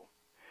 devil.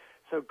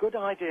 So good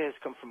ideas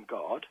come from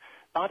God,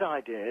 bad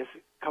ideas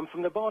come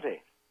from the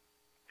body.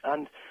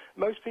 And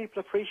most people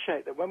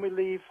appreciate that when we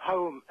leave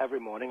home every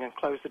morning and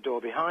close the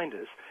door behind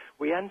us,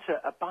 we enter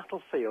a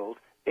battlefield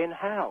in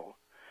hell.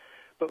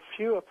 But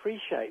few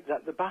appreciate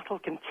that the battle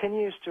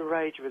continues to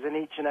rage within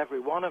each and every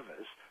one of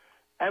us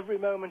every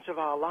moment of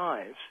our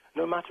lives,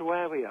 no matter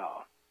where we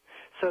are.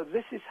 So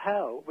this is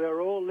hell.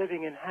 We're all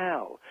living in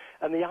hell.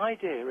 And the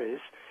idea is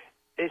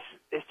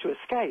to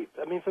escape.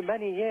 I mean, for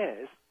many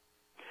years,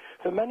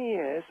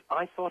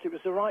 I thought it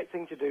was the right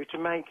thing to do to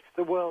make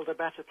the world a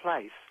better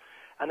place.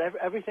 And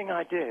everything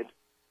I did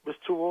was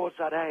towards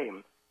that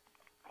aim,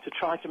 to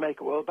try to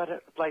make a world a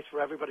better place for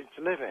everybody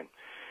to live in.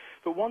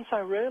 But once I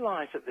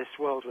realized that this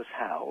world was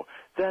hell,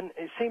 then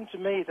it seemed to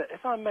me that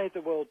if I made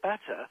the world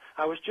better,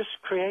 I was just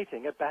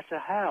creating a better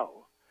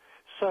hell.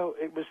 So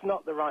it was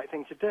not the right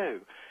thing to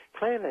do.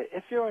 Clearly,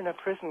 if you're in a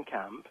prison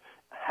camp,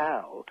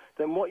 hell,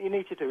 then what you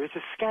need to do is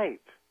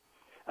escape.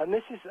 And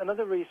this is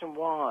another reason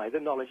why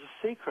the knowledge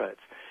is secret.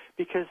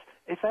 Because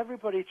if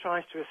everybody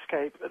tries to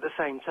escape at the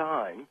same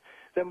time,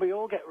 then we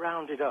all get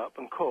rounded up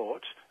and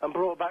caught and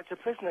brought back to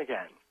prison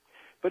again.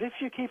 But if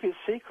you keep it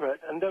secret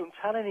and don't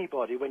tell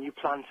anybody when you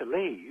plan to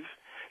leave,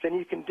 then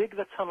you can dig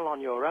the tunnel on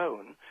your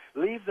own,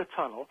 leave the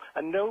tunnel,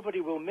 and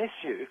nobody will miss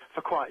you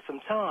for quite some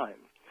time.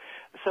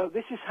 So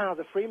this is how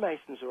the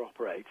Freemasons are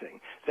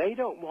operating. They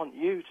don't want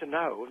you to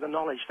know the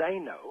knowledge they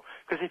know,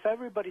 because if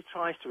everybody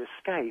tries to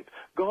escape,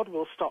 God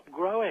will stop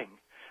growing.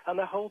 And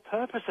the whole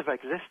purpose of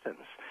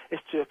existence is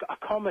to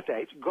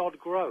accommodate God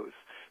growth,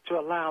 to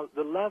allow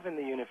the love in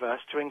the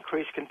universe to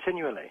increase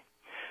continually.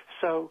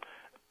 So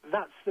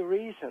that's the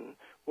reason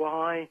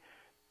why,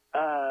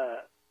 as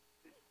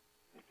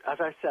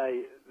I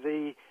say,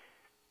 the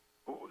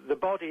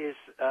body is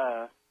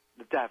the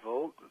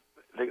devil,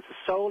 the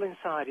soul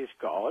inside is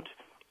God,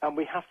 and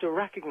we have to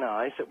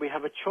recognize that we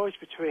have a choice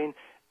between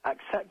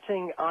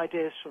accepting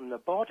ideas from the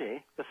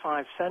body, the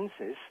five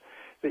senses,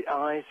 the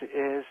eyes, the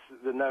ears,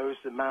 the nose,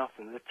 the mouth,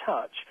 and the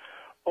touch,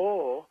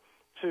 or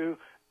to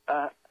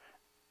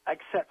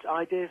accept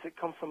ideas that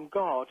come from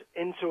God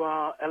into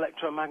our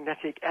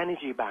electromagnetic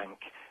energy bank,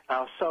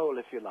 our soul,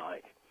 if you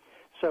like.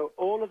 So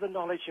all of the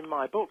knowledge in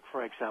my book,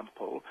 for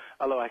example,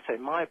 although I say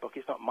my book,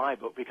 it's not my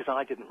book because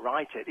I didn't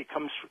write it. It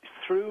comes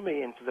through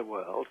me into the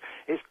world.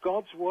 It's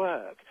God's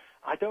work.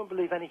 I don't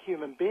believe any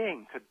human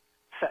being could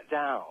set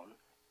down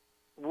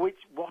what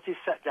is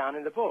set down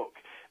in the book.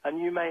 And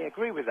you may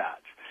agree with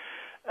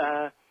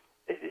that.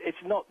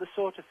 It's not the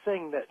sort of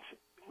thing that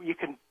you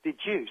can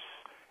deduce.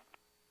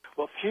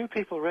 What few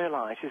people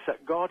realize is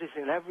that God is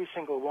in every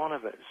single one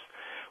of us.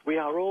 We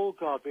are all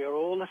God. We are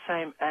all the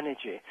same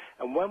energy.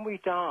 And when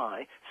we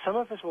die, some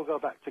of us will go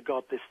back to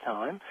God this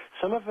time.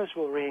 Some of us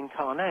will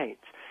reincarnate.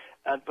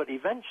 But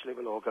eventually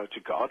we'll all go to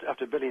God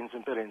after billions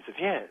and billions of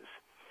years.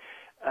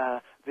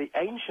 The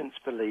ancients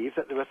believed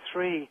that there were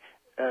three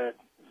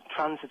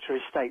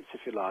transitory states,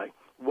 if you like.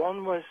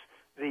 One was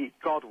the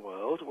God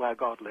world, where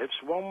God lives.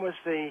 One was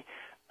the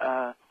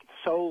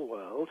soul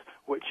world,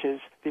 which is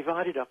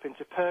divided up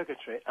into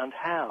purgatory and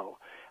hell.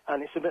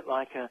 And it's a bit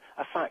like a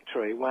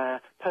factory where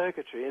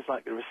purgatory is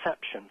like the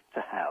reception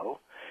to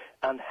hell,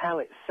 and hell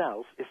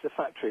itself is the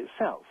factory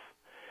itself.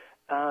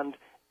 And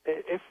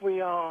if we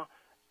are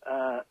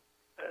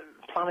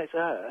planet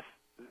Earth,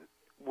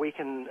 we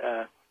can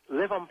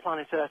live on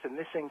planet Earth in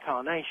this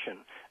incarnation,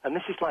 and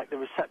this is like the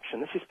reception.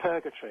 This is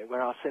purgatory,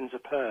 where our sins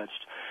are purged.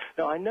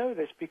 Now, I know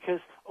this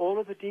because all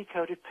of the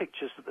decoded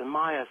pictures that the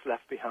Mayas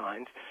left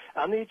behind,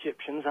 and the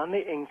Egyptians, and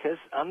the Incas,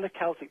 and the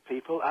Celtic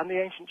people, and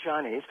the ancient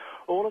Chinese,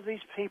 all of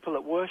these people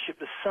that worshipped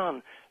the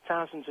sun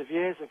thousands of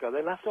years ago,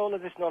 they left all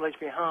of this knowledge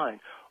behind.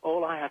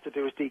 All I had to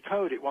do was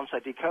decode it. Once I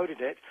decoded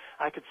it,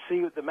 I could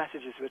see what the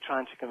messages were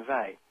trying to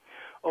convey.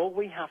 All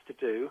we have to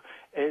do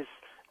is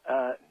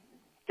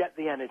get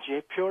the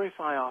energy,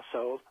 purify our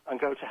soul, and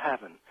go to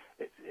heaven.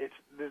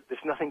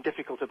 There's nothing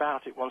difficult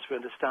about it once we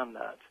understand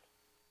that.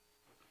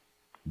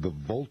 The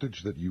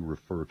voltage that you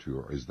refer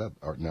to, is that,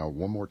 now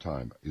one more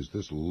time, is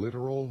this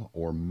literal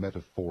or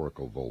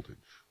metaphorical voltage?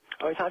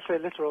 Oh, it's actually a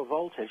literal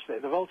voltage.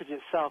 The voltage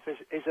itself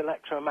is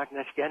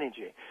electromagnetic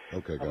energy.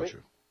 Okay, gotcha.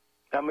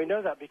 And we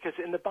know that because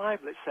in the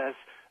Bible it says,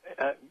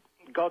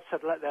 God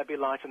said, let there be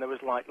light, and there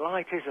was light.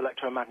 Light is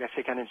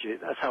electromagnetic energy.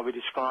 That's how we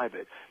describe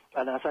it.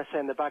 And as I say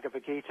in the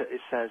Bhagavad Gita,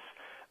 it says,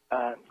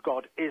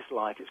 God is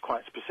light. It's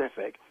quite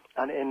specific.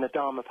 And in the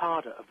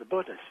Dhammapada of the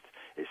Buddhist,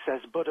 it says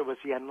Buddha was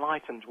the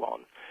enlightened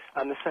one.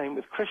 And the same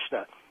with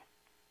Krishna.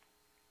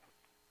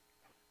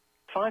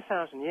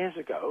 5,000 years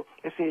ago,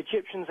 if the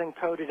Egyptians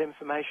encoded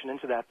information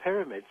into their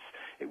pyramids,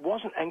 it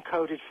wasn't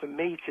encoded for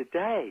me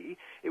today.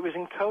 It was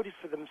encoded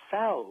for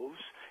themselves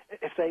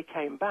if they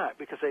came back,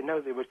 because they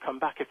know they would come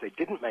back if they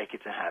didn't make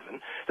it to heaven,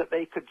 that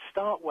they could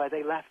start where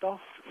they left off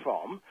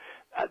from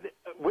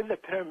with the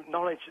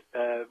knowledge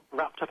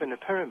wrapped up in the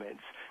pyramids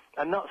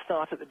and not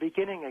start at the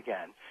beginning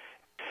again.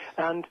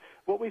 And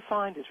what we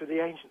find is with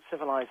the ancient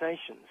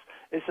civilizations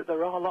is that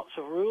there are lots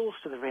of rules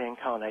to the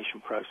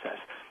reincarnation process.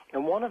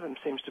 And one of them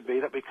seems to be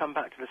that we come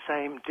back to the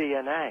same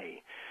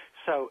DNA.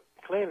 So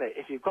clearly,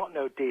 if you've got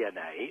no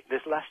DNA,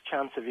 there's less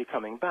chance of you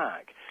coming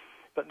back.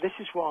 But this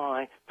is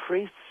why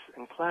priests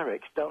and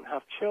clerics don't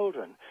have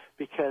children,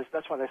 because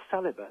that's why they're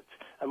celibate,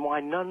 and why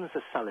nuns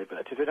are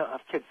celibate. If they don't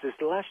have kids, there's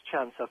less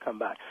chance they'll come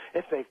back.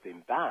 If they've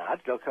been bad,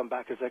 they'll come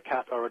back as a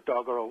cat or a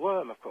dog or a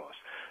worm, of course.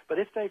 But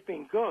if they've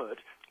been good,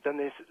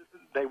 then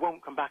they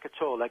won't come back at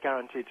all. They're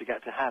guaranteed to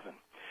get to heaven.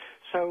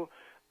 So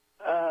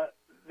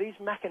these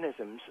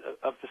mechanisms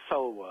of the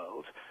soul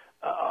world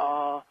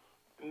are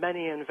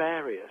many and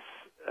various.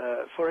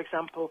 For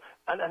example,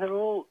 and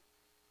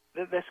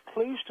there's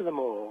clues to them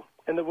all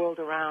in the world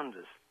around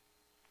us.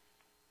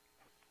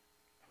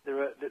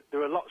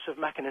 There are lots of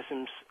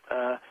mechanisms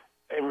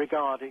in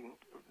regarding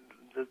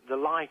the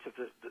light of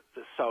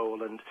the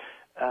soul and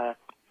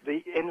the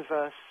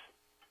inverse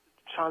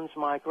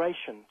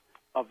transmigration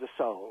of the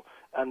soul.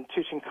 And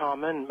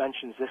Tutankhamun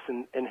mentions this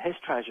in his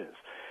treasures.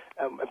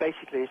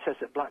 Basically, he says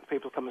that black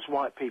people come as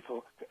white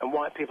people, and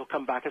white people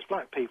come back as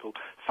black people.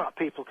 Fat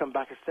people come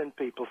back as thin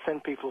people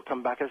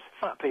come back as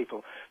fat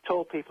people.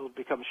 Tall people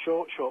become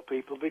short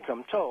people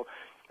become tall.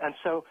 And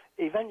so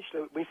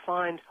eventually we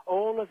find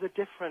all of the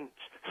different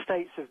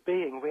states of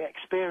being we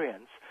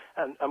experience,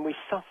 and we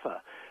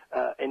suffer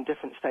in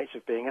different states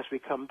of being as we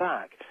come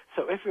back.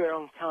 So if we're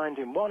unkind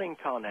in one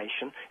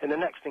incarnation, in the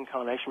next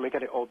incarnation we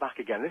get it all back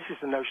again. This is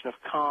the notion of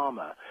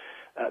karma.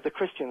 The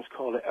Christians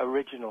call it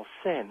original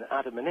sin,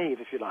 Adam and Eve,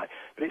 if you like.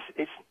 But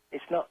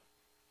it's not.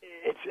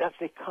 It's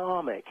actually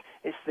karmic.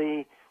 It's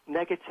the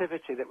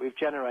negativity that we've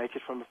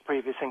generated from a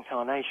previous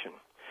incarnation.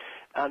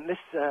 And this,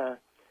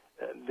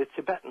 the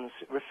Tibetans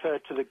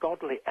referred to the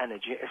godly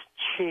energy as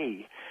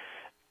chi.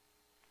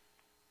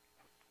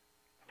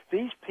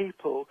 These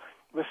people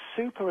were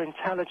super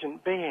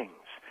intelligent beings,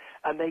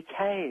 and they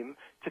came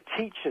to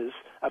teach us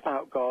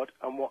about God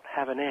and what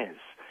heaven is.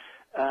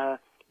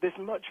 There's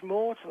much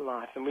more to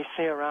life than we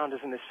see around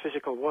us in this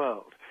physical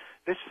world.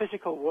 This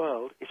physical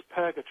world is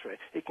purgatory.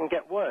 It can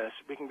get worse.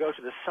 We can go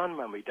to the sun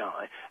when we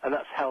die, and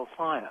that's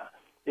hellfire.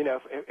 You know,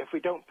 if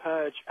we don't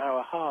purge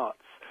our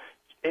hearts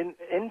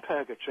in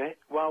purgatory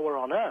while we're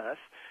on earth,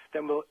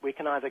 then we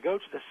can either go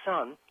to the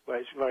sun, where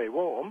it's very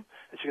warm,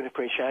 as you can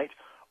appreciate,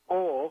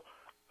 or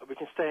we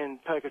can stay in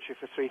purgatory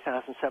for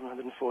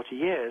 3,740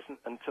 years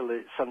until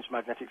the sun's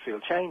magnetic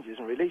field changes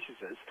and releases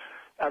us,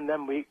 and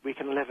then we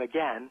can live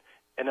again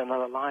in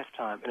another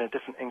lifetime, in a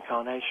different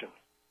incarnation.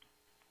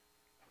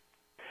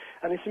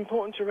 And it's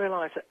important to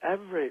realize that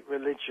every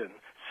religion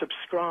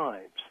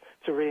subscribes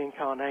to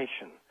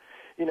reincarnation.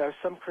 You know,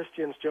 some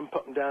Christians jump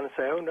up and down and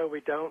say, oh, no,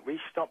 we don't. We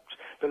stopped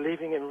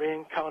believing in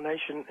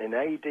reincarnation in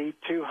AD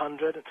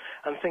 200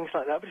 and things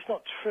like that. But it's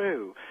not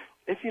true.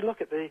 If you look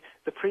at the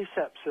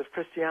precepts of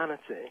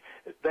Christianity,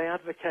 they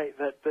advocate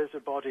that there's a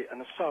body and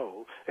a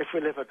soul. If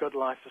we live a good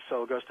life, the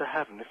soul goes to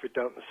heaven. If we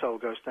don't, the soul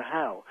goes to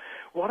hell.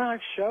 What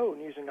I've shown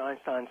using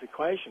Einstein's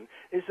equation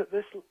is that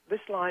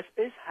this life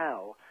is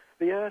hell.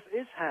 The earth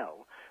is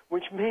hell,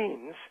 which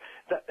means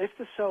that if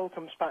the soul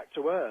comes back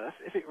to earth,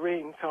 if it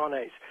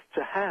reincarnates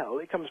to hell,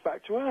 it comes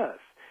back to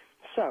earth.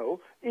 So,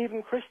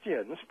 even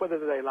Christians, whether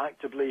they like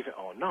to believe it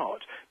or not,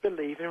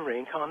 believe in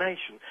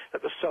reincarnation,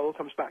 that the soul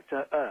comes back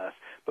to earth.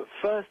 But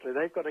firstly,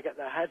 they've got to get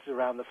their heads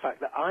around the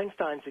fact that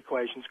Einstein's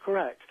equation is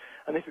correct.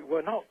 And if it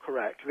were not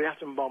correct, the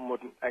atom bomb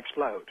wouldn't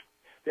explode.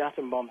 The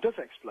atom bomb does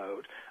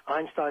explode.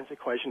 Einstein's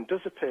equation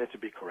does appear to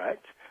be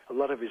correct. A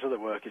lot of his other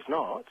work is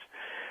not.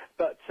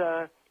 But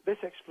this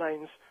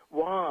explains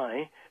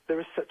why there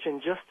is such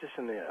injustice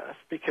in the earth,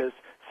 because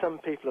some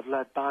people have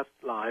led bad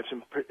lives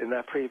in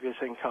their previous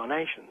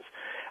incarnations,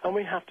 and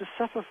we have to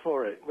suffer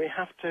for it. We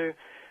have to,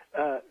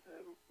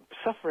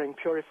 suffering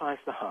purifies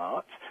the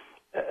heart,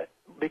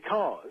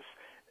 because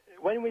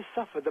when we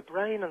suffer, the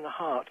brain and the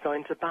heart go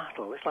into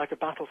battle. It's like a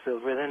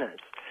battlefield within it.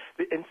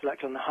 The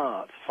intellect and the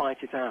heart fight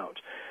it out.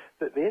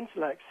 The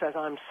intellect says,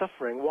 I'm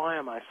suffering, why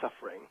am I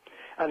suffering?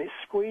 And it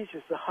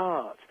squeezes the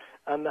heart.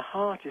 And the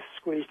heart is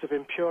squeezed of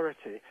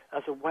impurity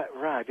as a wet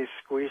rag is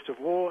squeezed of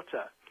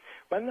water.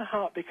 When the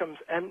heart becomes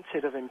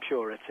emptied of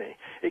impurity,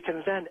 it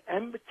can then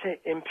empty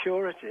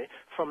impurity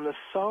from the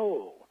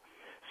soul.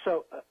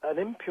 So an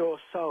impure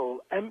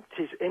soul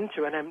empties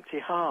into an empty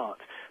heart.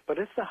 But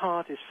if the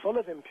heart is full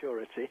of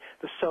impurity,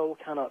 the soul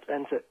cannot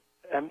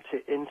empty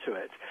into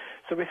it.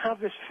 So we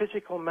have this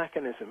physical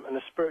mechanism and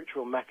a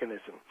spiritual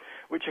mechanism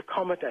which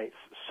accommodates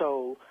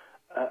soul,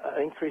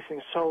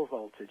 increasing soul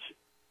voltage,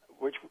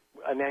 which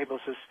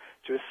enables us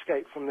to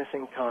escape from this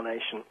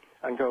incarnation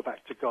and go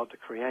back to God, the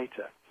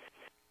Creator.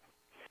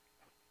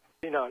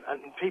 You know,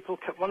 and people,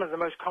 one of the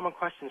most common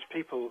questions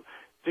people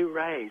do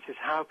raise is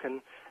how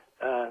can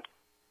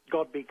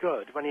God be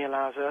good when he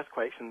allows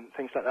earthquakes and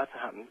things like that to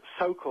happen,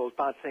 so-called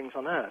bad things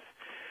on earth.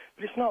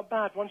 But it's not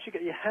bad once you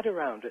get your head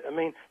around it. I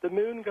mean, the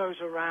moon goes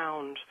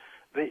around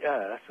the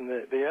earth, and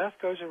the earth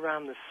goes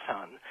around the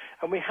sun,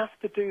 and we have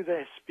to do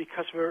this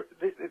because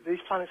these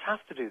planets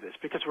have to do this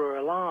because we're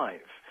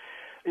alive.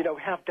 You know,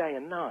 we have day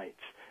and night.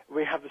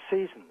 We have the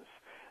seasons.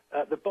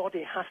 The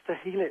body has to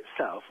heal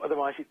itself,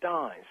 otherwise it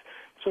dies.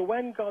 So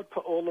when God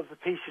put all of the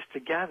pieces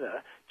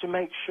together to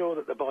make sure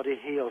that the body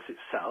heals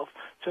itself,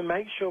 to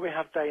make sure we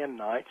have day and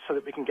night so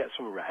that we can get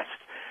some rest,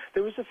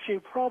 there was a few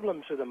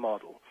problems with the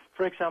model.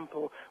 For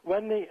example,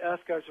 when the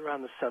Earth goes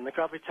around the sun, the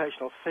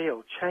gravitational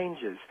field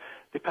changes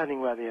depending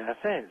where the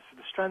Earth is,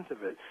 the strength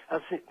of it.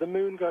 As the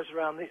moon goes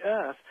around the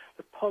Earth,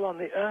 the pull on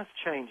the Earth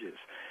changes.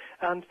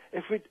 And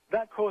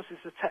that causes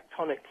the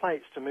tectonic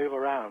plates to move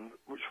around,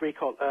 which we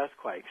call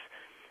earthquakes.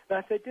 Now,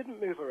 if they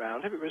didn't move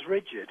around, if it was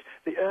rigid,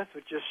 the Earth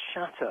would just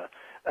shatter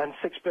and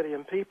 6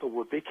 billion people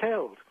would be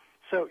killed.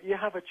 So you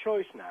have a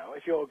choice now,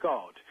 if you're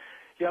God.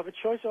 You have a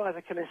choice of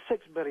either killing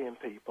 6 billion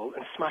people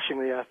and smashing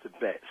the Earth to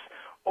bits,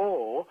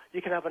 or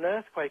you can have an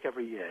earthquake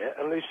every year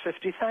and lose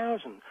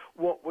 50,000.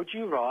 What would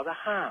you rather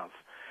have?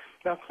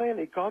 Now,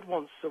 clearly, God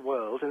wants the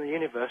world and the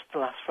universe to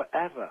last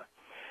forever.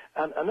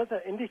 And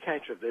another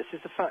indicator of this is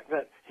the fact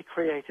that he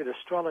created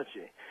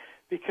astrology.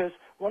 Because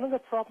one of the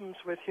problems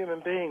with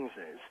human beings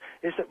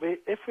is that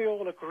if we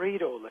all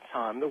agreed all the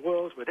time, the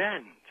world would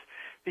end.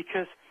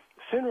 Because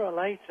sooner or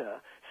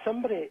later,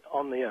 somebody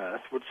on the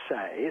earth would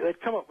say,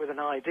 they'd come up with an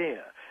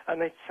idea,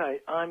 and they'd say,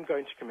 I'm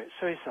going to commit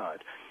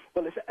suicide.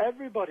 Well, if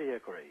everybody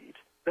agreed,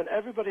 then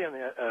everybody on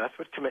the earth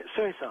would commit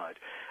suicide.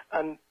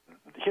 And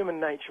human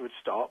nature would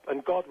stop,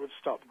 and God would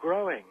stop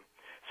growing.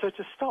 So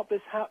to stop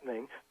this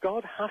happening,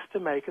 God has to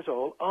make us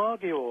all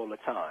argue all the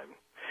time.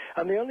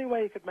 And the only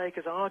way he could make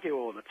us argue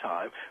all the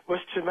time was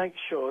to make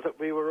sure that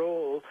we were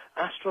all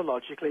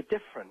astrologically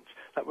different,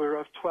 that we were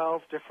of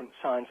 12 different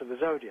signs of the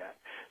zodiac.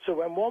 So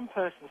when one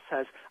person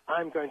says,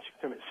 I'm going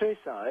to commit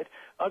suicide,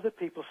 other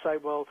people say,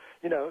 well,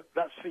 you know,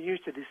 that's for you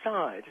to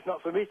decide. It's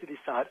not for me to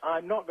decide.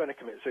 I'm not going to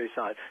commit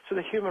suicide. So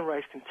the human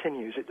race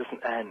continues. It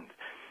doesn't end.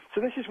 So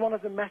this is one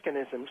of the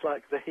mechanisms,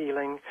 like the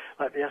healing,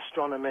 like the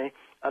astronomy,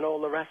 and all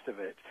the rest of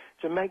it,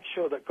 to make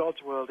sure that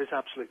God's world is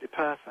absolutely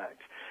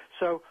perfect.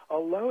 So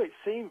although it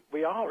seems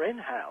we are in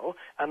hell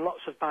and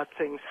lots of bad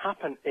things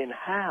happen in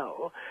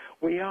hell,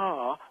 we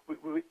are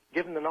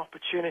given an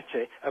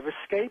opportunity of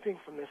escaping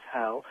from this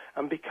hell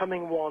and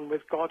becoming one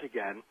with God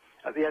again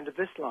at the end of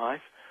this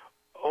life,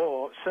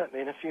 or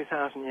certainly in a few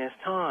thousand years'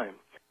 time.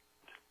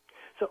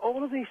 So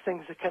all of these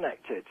things are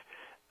connected.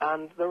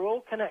 And they're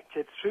all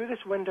connected through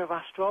this window of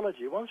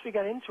astrology. Once we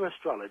get into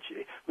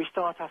astrology, we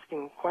start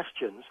asking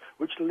questions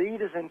which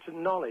lead us into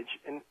knowledge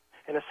in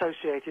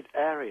associated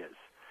areas.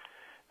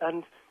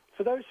 And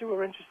for those who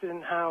are interested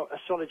in how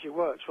astrology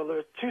works, well, there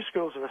are two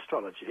schools of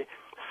astrology.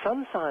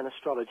 Sun sign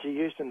astrology,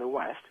 used in the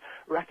West,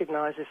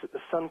 recognizes that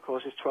the sun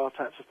causes 12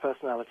 types of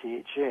personality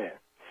each year.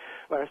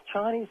 Whereas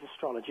Chinese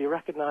astrology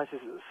recognizes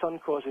that the sun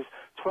causes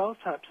 12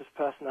 types of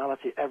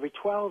personality every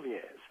 12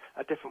 years,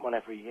 a different one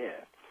every year.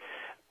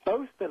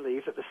 Both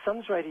believe that the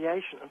sun's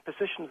radiation and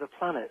position of the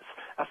planets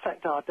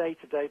affect our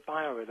day-to-day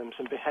biorhythms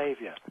and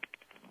behavior.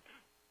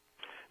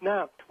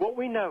 Now, what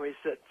we know is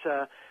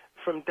that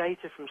from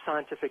data from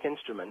scientific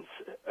instruments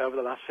over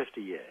the last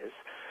 50 years,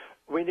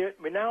 we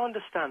now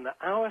understand that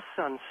our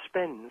sun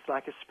spins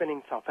like a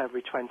spinning top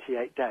every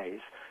 28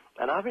 days,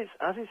 and as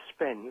it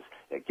spins,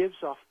 it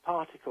gives off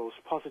particles,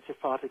 positive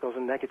particles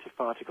and negative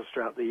particles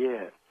throughout the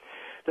year.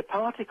 The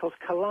particles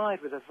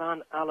collide with the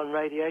Van Allen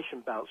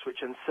radiation belts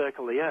which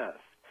encircle the Earth.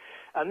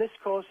 And this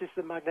causes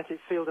the magnetic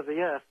field of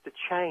the Earth to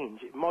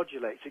change. It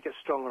modulates, it gets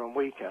stronger and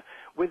weaker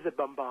with the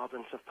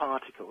bombardment of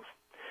particles.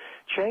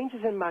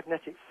 Changes in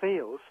magnetic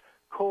fields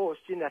cause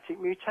genetic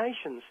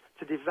mutations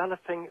to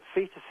developing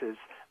fetuses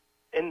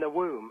in the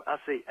womb. As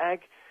the egg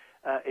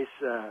is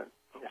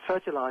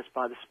fertilized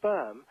by the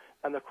sperm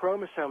and the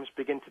chromosomes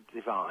begin to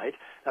divide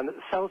and the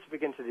cells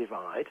begin to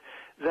divide,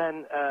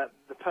 then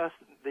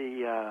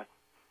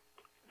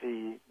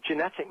the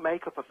genetic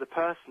makeup of the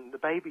person, the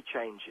baby,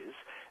 changes,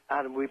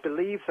 and we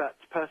believe that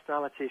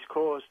personality is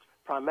caused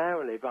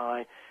primarily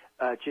by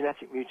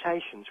genetic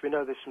mutations. We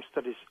know there's some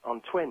studies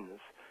on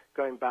twins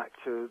going back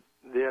to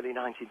the early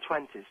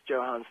 1920s.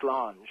 Johannes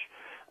Lange,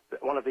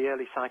 one of the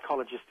early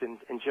psychologists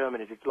in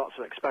Germany, did lots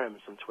of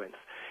experiments on twins.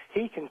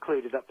 He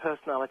concluded that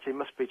personality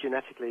must be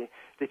genetically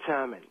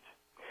determined.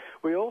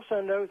 We also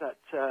know that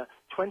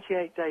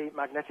 28-day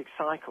magnetic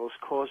cycles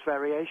cause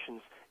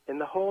variations in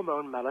the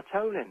hormone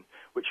melatonin,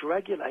 which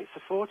regulates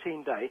a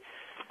 14-day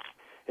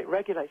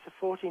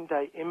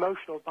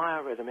emotional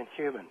biorhythm in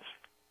humans.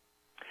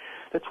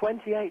 The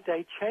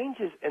 28-day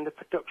changes in the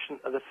production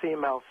of the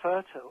female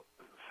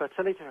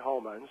fertility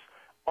hormones,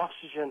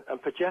 estrogen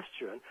and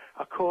progesterone,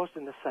 are caused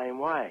in the same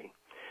way,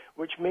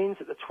 which means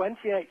that the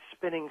 28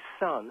 spinning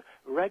sun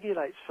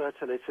regulates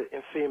fertility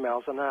in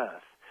females on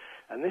Earth.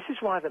 And this is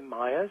why the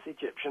Mayas,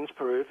 Egyptians,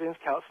 Peruvians,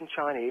 Celts and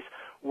Chinese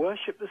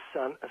worship the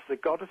sun as the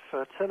god of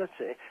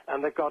fertility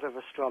and the god of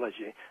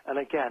astrology. And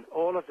again,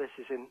 all of this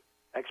is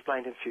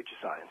explained in Future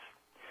Science.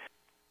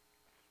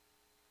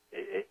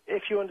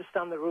 If you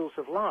understand the rules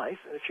of life,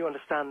 if you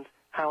understand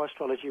how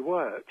astrology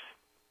works,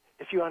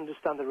 if you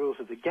understand the rules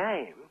of the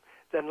game,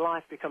 then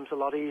life becomes a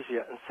lot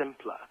easier and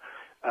simpler.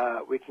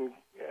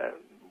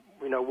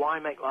 Why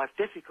make life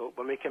difficult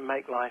when we can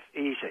make life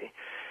easy?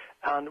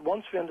 And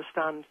once we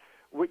understand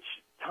which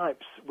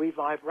types we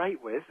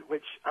vibrate with,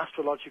 which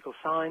astrological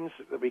signs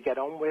that we get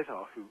on with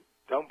or who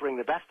don't bring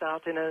the best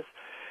out in us,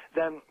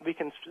 then we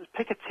can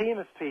pick a team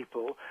of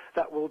people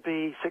that will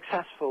be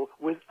successful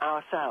with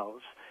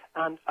ourselves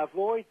and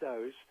avoid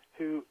those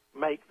who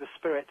make the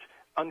spirit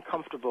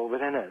uncomfortable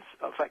within us,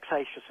 or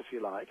vexatious if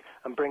you like,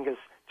 and bring us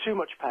too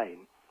much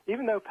pain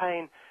Even though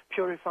pain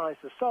purifies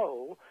the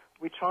soul,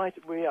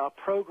 we are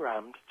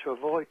programmed to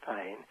avoid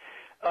pain.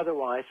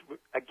 Otherwise,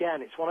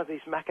 again, it's one of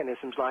these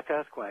mechanisms like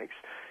earthquakes.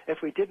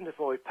 If we didn't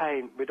avoid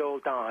pain, we'd all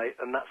die,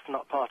 and that's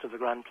not part of the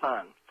grand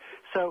plan.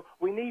 So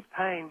we need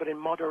pain, but in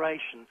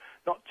moderation.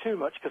 Not too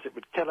much because it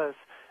would kill us,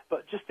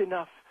 but just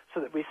enough so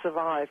that we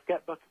survive,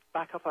 get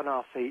back up on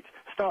our feet,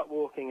 start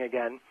walking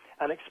again,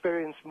 and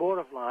experience more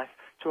of life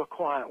to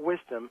acquire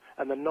wisdom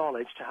and the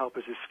knowledge to help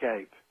us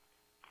escape.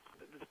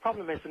 The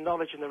problem is the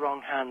knowledge in the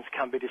wrong hands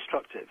can be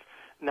destructive.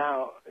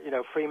 Now,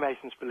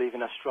 Freemasons believe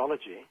in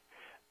astrology,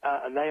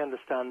 and they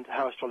understand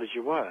how astrology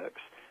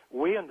works.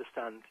 We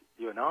understand,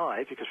 you and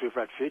I, because we've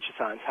read Future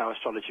Science, how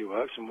astrology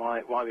works and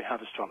why we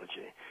have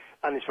astrology.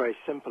 And it's very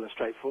simple and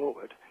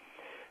straightforward.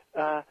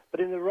 But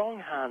in the wrong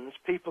hands,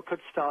 people could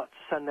start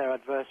to send their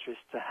adversaries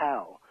to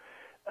hell.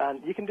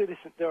 And you can do this,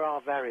 there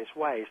are various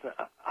ways.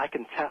 I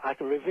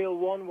can reveal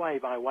one way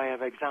by way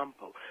of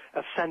example,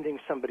 of sending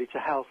somebody to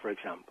hell, for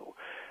example.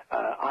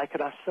 I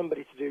could ask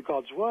somebody to do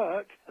God's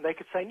work, and they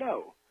could say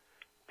no.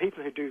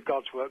 People who do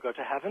God's work go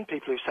to heaven.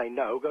 People who say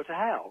no go to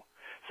hell.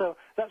 So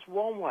that's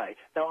one way.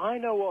 Now, I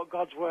know what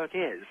God's work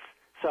is,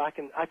 so I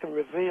can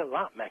reveal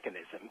that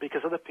mechanism,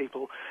 because other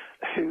people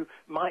who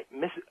might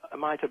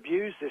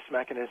abuse this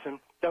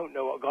mechanism don't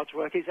know what God's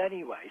work is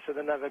anyway, so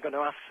they're never going to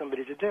ask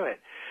somebody to do it.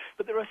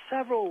 But there are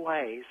several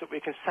ways that we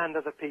can send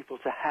other people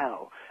to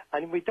hell,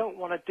 and we don't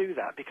want to do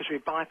that because we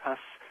bypass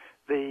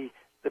the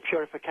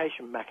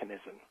purification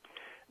mechanism.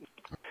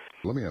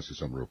 Let me ask you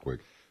something real quick.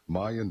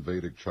 Mayan,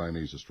 Vedic,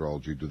 Chinese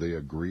astrology, do they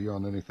agree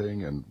on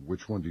anything, and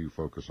which one do you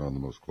focus on the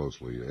most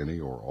closely, any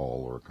or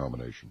all or a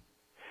combination?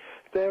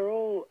 They're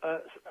all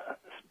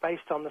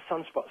based on the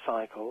sunspot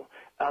cycle,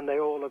 and they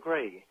all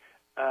agree.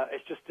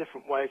 It's just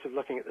different ways of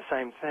looking at the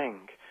same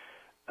thing.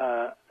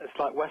 It's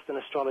like Western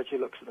astrology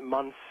looks at the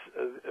months,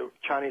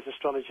 Chinese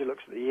astrology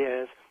looks at the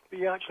years, but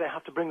you actually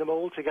have to bring them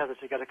all together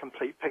to get a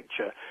complete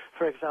picture.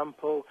 For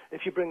example,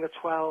 if you bring the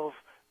 12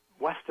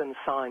 Western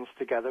signs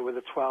together with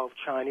the 12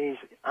 Chinese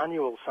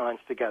annual signs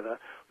together,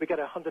 we get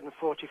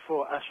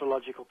 144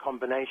 astrological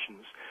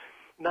combinations.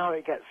 Now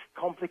it gets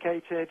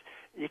complicated.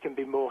 You can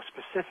be more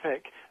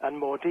specific and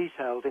more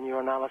detailed in your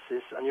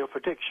analysis and your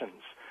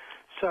predictions.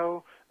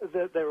 So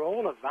they're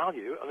all of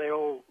value, and they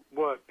all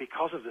work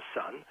because of the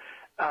sun.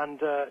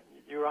 And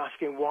you're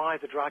asking why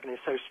the dragon is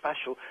so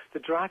special. The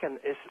dragon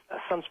is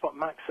a sunspot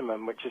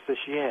maximum, which is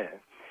this year.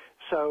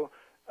 So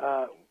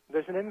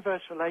there's an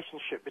inverse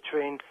relationship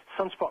between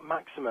sunspot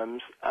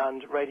maximums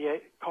and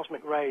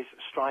cosmic rays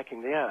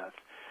striking the Earth.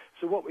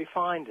 So what we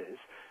find is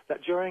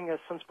that during a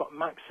sunspot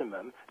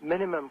maximum,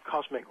 minimum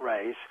cosmic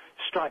rays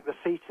strike the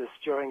fetus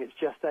during its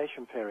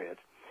gestation period.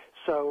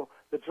 So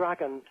the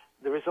dragon,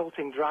 the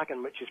resulting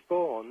dragon which is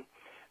born,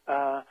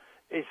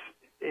 is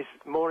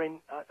more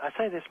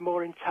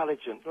more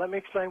intelligent. Let me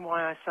explain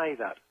why I say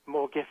that,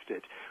 more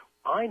gifted.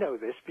 I know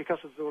this because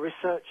of the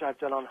research I've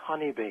done on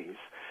honeybees.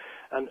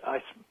 And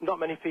not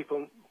many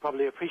people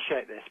probably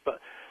appreciate this, but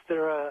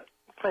there are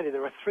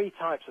three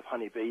types of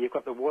honeybee. You've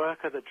got the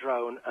worker, the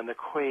drone, and the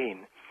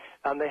queen.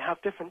 And they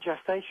have different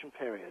gestation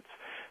periods.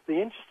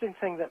 The interesting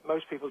thing that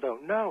most people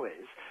don't know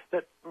is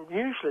that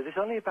usually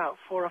there's only about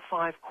 4 or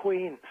 5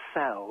 queen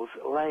cells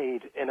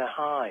laid in a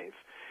hive.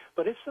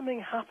 But if something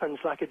happens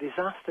like a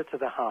disaster to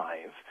the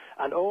hive,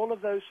 and all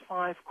of those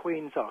 5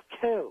 queens are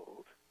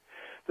killed,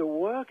 the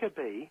worker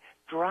bee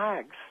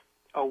drags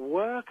a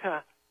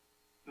worker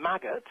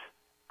maggot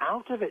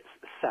out of its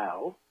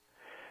cell,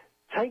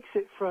 takes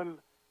it from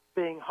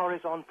being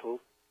horizontal,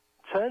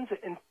 turns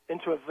it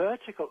into a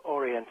vertical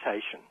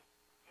orientation,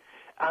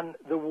 and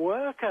the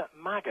worker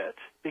maggot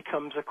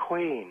becomes a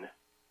queen.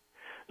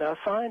 Now,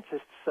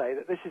 scientists say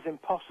that this is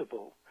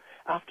impossible.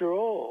 After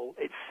all,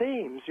 it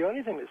seems the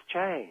only thing that's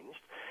changed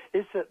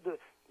is that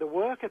the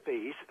worker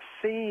bees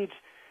feed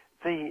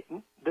the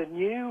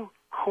new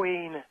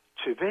queen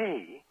to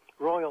be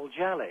royal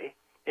jelly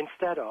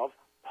instead of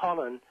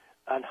pollen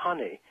and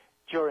honey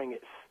during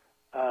its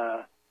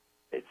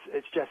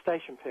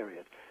gestation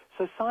period.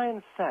 So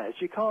science says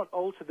you can't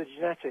alter the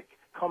genetic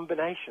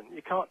combination.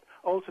 You can't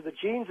alter the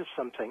genes of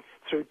something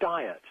through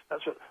diet.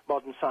 That's what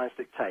modern science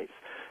dictates.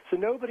 So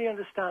nobody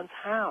understands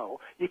how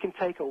you can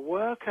take a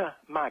worker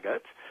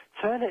maggot,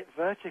 turn it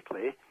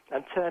vertically,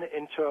 and turn it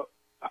into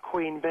a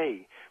queen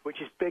bee,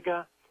 which is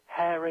bigger,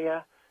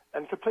 hairier,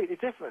 and completely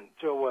different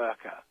to a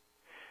worker.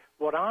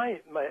 My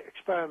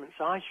experiments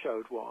I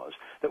showed was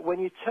that when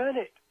you turn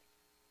it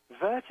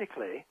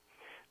vertically,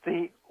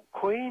 the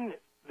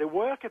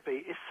worker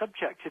bee is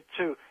subjected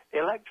to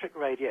electric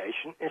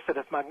radiation instead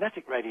of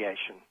magnetic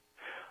radiation.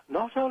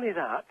 Not only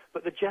that,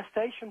 but the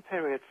gestation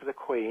period for the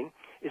queen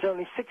is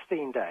only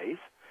 16 days,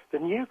 the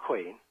new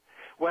queen,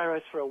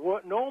 whereas for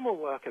a normal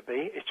worker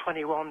bee is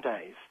 21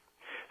 days.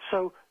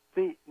 So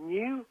the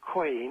new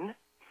queen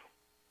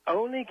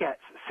only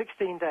gets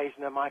 16 days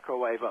in a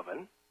microwave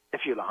oven,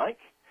 if you like,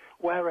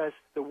 whereas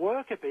the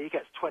worker bee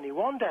gets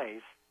 21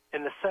 days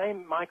in the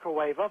same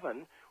microwave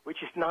oven, which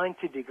is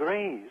 90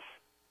 degrees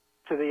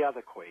to the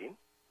other queen.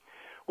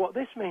 What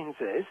this means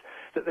is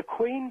that the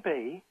queen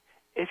bee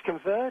is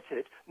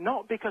converted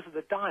not because of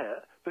the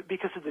diet, but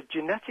because of the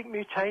genetic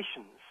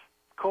mutations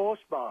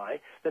caused by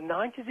the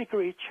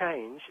 90-degree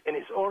change in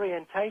its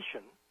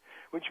orientation,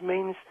 which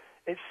means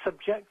it's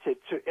subjected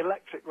to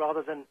electric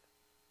rather than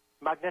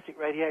magnetic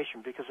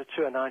radiation because the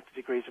two are 90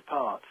 degrees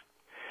apart.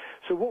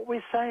 So what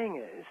we're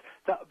saying is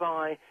that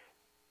by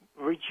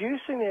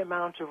reducing the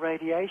amount of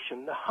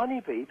radiation, the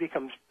honeybee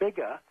becomes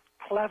bigger,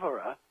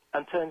 cleverer,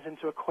 and turns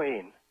into a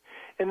queen.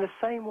 In the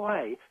same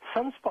way,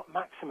 sunspot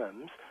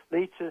maximums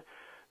lead to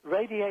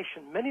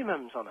radiation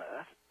minimums on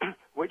Earth,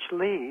 which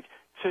lead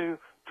to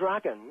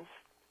dragons,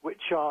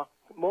 which are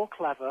more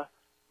clever,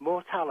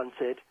 more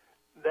talented.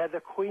 They're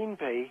the queen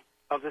bee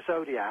of the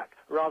zodiac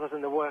rather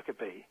than the worker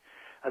bee.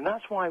 And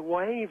that's why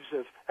waves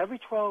of every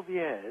 12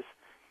 years,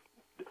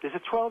 there's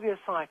a 12-year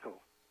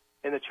cycle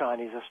in the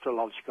Chinese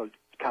astrological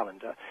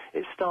calendar.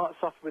 It starts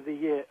off with the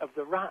year of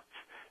the rat,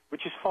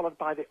 which is followed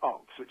by the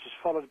ox, which is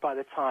followed by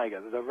the tiger,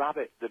 the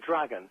rabbit, the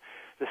dragon,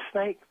 the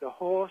snake, the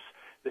horse,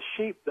 the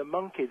sheep, the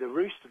monkey, the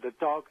rooster, the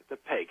dog, the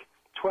pig.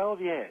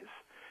 12 years.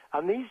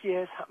 And these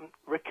years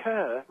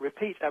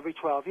repeat every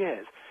 12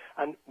 years.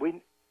 And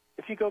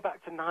if you go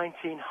back to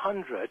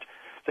 1900,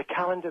 the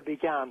calendar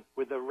began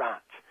with the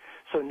rat.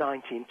 So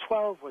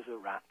 1912 was a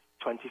rat,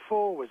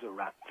 24 was a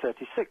rat,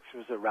 36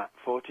 was a rat,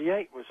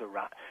 48 was a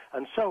rat,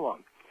 and so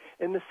on.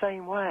 In the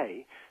same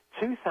way,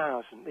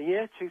 the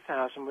year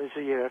 2000 was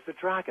the year of the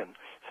dragon.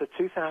 So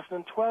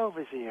 2012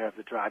 is the year of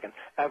the dragon,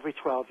 every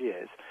 12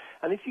 years.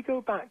 And if you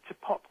go back to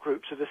pop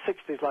groups of the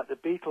 60s like the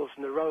Beatles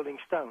and the Rolling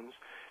Stones,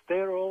 they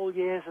are all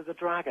years of the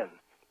dragon.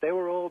 They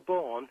were all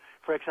born,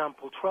 for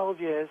example,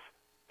 12 years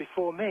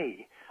before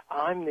me.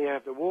 I'm the year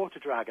of the water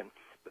dragon,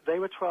 but they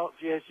were 12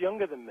 years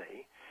younger than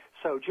me.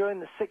 So during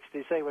the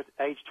 60s, they were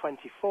age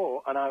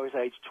 24, and I was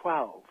age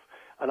 12.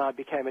 And I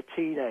became a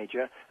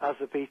teenager as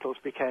the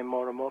Beatles became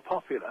more and more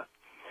popular.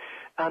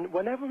 And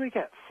whenever we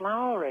get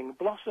flowering,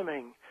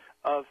 blossoming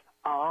of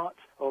art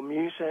or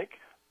music,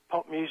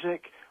 pop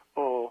music,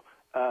 or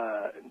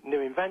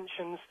new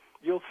inventions,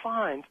 you'll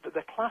find that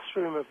the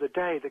classroom of the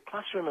day, the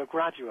classroom of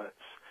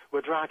graduates,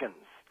 were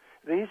dragons.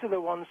 These are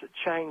the ones that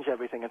change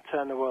everything and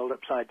turn the world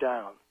upside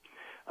down.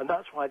 And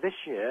that's why this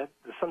year,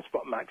 the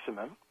sunspot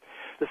maximum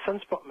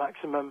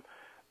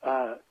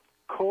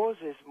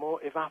causes more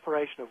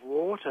evaporation of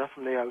water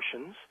from the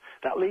oceans.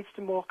 That leads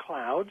to more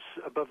clouds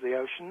above the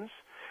oceans,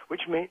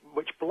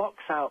 which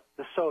blocks out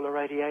the solar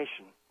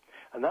radiation.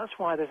 And that's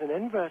why there's an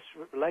inverse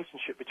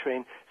relationship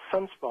between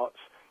sunspots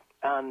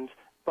and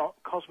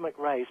cosmic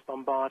rays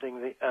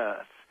bombarding the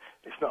Earth.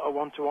 It's not a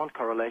one-to-one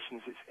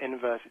correlation, it's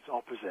inverse, it's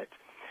opposite.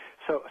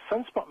 So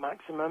sunspot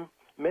maximum,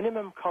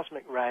 minimum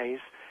cosmic rays,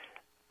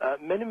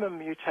 minimum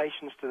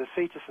mutations to the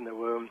fetus in the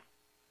womb.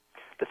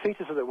 The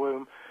fetus of the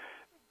womb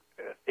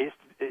is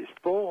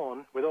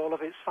born with all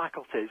of its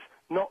faculties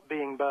not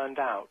being burned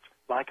out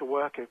like a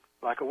worker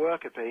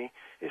bee.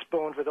 It's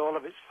born with all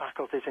of its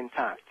faculties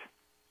intact.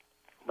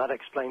 That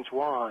explains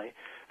why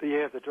the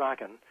year of the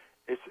dragon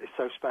is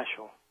so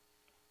special.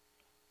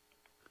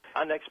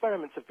 And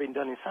experiments have been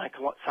done in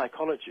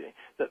psychology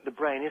that the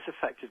brain is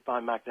affected by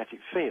magnetic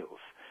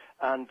fields,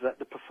 and that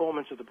the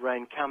performance of the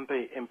brain can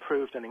be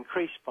improved and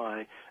increased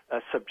by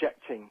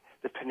subjecting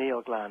the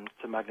pineal gland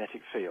to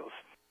magnetic fields.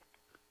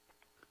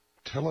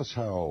 Tell us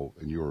how,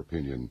 in your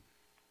opinion,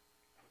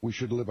 we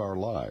should live our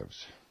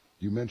lives.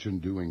 You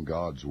mentioned doing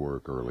God's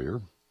work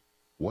earlier.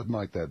 What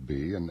might that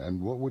be,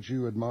 and what would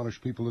you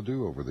admonish people to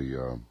do over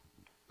the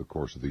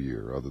course of the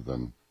year, other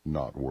than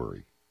not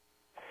worry?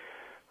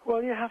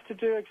 Well, you have to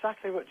do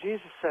exactly what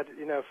Jesus said.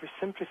 You know, if we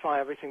simplify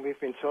everything we've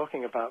been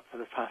talking about for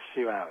the past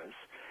few hours,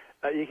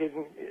 you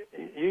can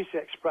use the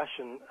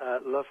expression,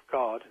 love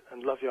God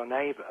and love your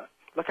neighbor.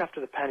 Look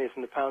after the pennies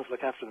and the pounds,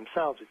 look after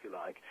themselves, if you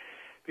like.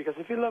 Because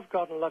if you love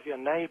God and love your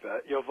neighbor,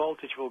 your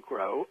voltage will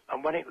grow,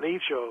 and when it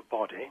leaves your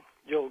body,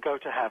 you'll go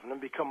to heaven and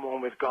become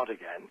one with God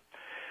again.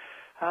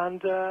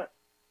 And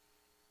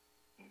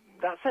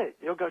that's it.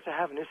 You'll go to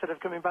heaven instead of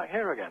coming back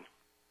here again.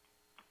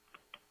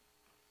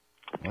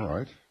 All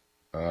right.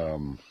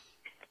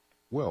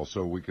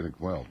 So we're going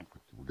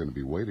to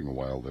be waiting a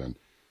while then.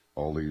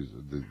 All these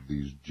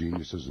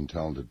geniuses and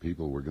talented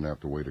people, we're going to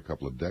have to wait a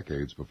couple of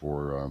decades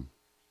before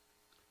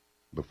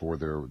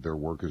their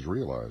work is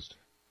realized.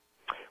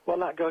 Well,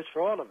 that goes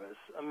for all of us.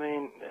 I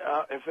mean,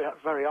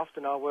 very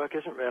often our work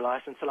isn't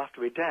realized until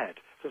after we're dead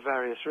for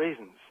various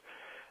reasons.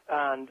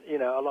 And, you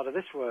know, a lot of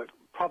this work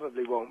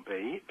probably won't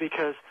be,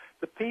 because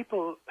the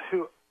people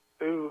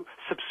who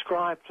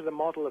subscribe to the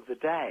model of the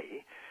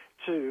day,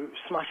 to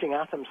smashing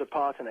atoms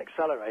apart in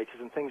accelerators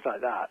and things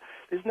like that,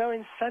 there's no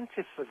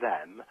incentive for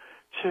them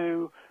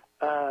to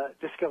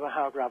discover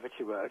how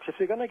gravity works. If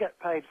they're going to get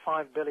paid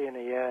 $5 billion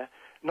a year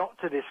not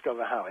to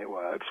discover how it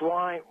works,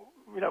 why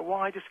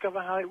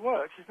discover how it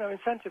works? There's no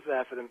incentive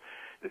there for them.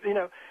 You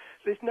know,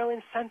 there's no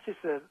incentive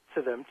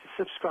to them to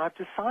subscribe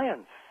to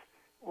science.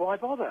 Why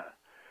bother?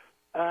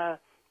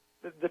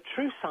 The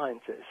true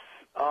scientists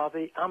are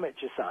the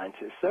amateur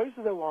scientists. Those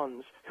are the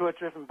ones who are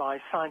driven by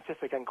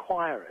scientific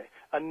inquiry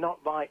and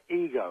not by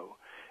ego.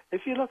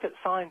 If you look at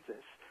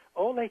scientists,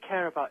 All they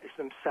care about is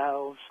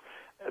themselves,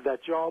 their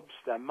jobs,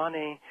 their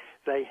money.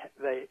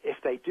 If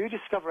they do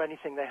discover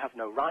anything, they have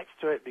no rights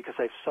to it because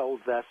they've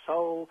sold their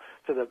soul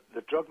to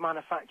the drug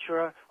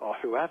manufacturer or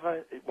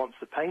whoever wants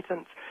the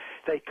patent.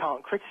 They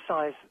can't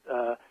criticize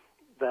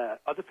their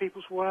other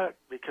people's work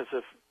because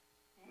of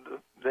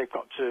they've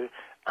got to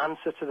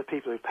answer to the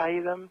people who pay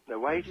them, their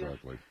wages.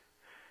 Exactly.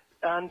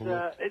 And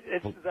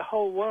the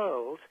whole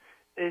world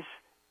is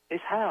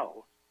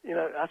hell. You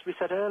know, as we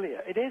said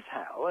earlier, it is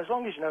hell. As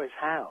long as you know it's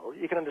hell,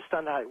 you can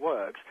understand how it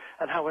works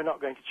and how we're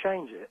not going to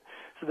change it.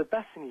 So the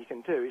best thing you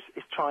can do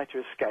is try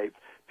to escape,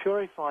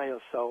 purify your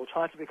soul,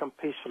 try to become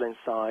peaceful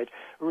inside,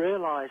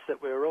 realize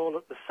that we're all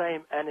at the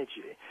same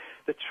energy.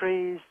 The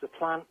trees, the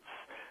plants,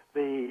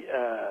 the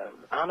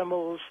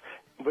animals,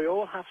 we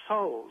all have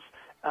souls.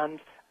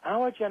 And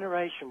our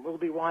generation will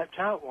be wiped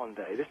out one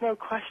day. There's no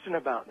question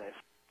about this.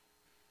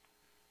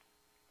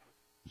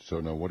 So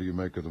now what do you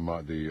make of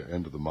the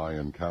end of the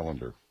Mayan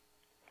calendar?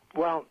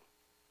 Well,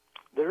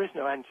 there is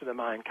no end to the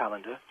Mayan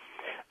calendar.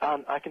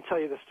 And I can tell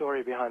you the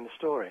story behind the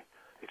story,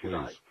 if you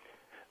like.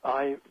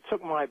 I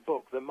took my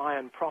book, The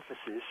Mayan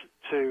Prophecies,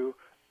 to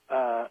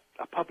a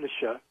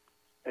publisher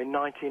in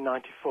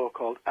 1994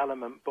 called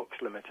Element Books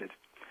Limited.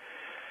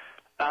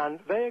 And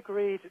they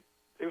agreed,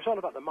 it was all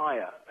about the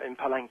Maya in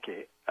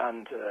Palenque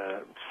and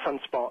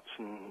sunspots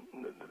and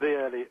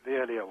the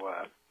earlier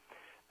work.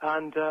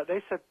 And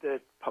they said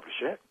they'd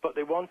publish it, but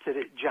they wanted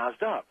it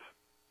jazzed up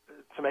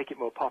to make it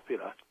more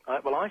popular.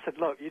 Well, I said,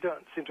 look, you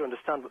don't seem to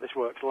understand what this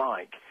work's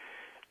like.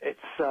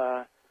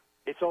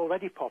 It's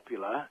already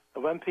popular,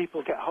 and when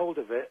people get hold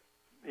of it,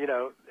 you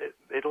know,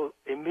 it'll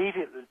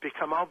immediately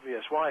become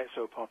obvious why it's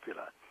so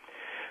popular.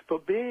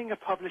 But being a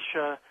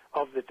publisher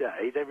of the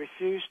day, they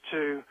refused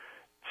to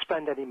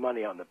spend any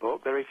money on the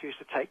book. They refused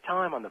to take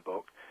time on the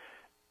book.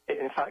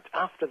 In fact,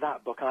 after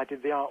that book, I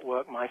did the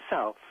artwork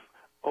myself.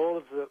 All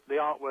of the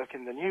artwork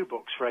in the new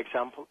books, for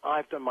example,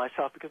 I've done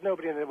myself because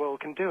nobody in the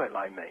world can do it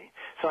like me.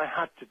 So I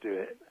had to do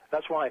it.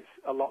 That's why it's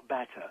a lot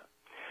better.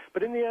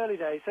 But in the early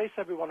days, they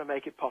said we want to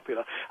make it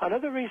popular.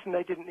 Another reason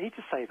they didn't need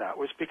to say that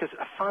was because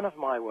a fan of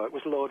my work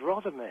was Lord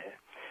Rothermere.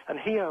 And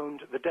he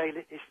owned the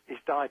Daily, he's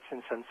died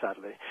since then,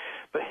 sadly,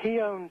 but he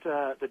owned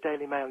the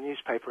Daily Mail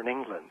newspaper in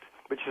England,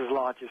 which is the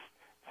largest,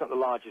 it's not the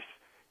largest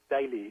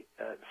daily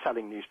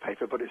selling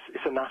newspaper, but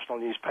it's a national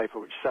newspaper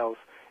which sells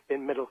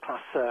in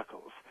middle-class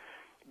circles.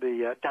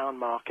 The down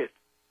market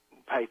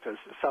papers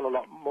sell a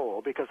lot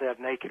more because they have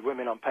naked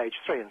women on page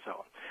 3 and so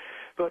on.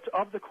 But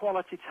of the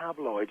quality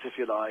tabloids, if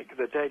you like,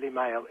 the Daily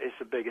Mail is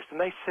the biggest, and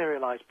they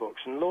serialise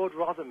books. And Lord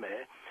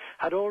Rothermere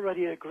had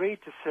already agreed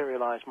to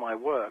serialise my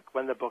work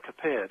when the book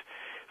appeared.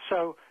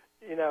 So,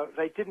 you know,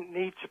 they didn't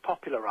need to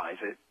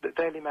popularise it. The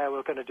Daily Mail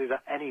were going to do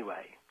that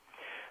anyway.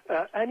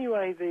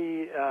 Anyway,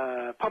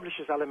 the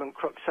publishers, Element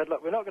Crook, said,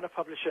 look, we're not going to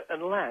publish it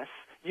unless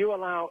you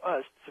allow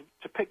us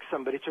to pick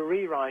somebody to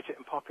rewrite it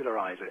and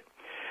popularise it.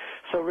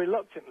 So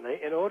reluctantly,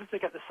 in order to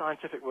get the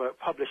scientific work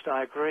published,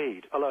 I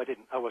agreed, although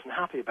I wasn't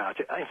happy about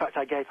it. In fact,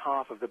 I gave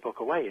half of the book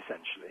away,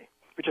 essentially,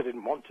 which I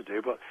didn't want to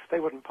do, but they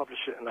wouldn't publish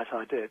it unless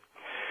I did.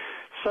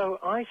 So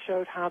I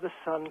showed how the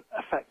sun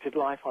affected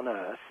life on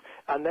Earth,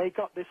 and they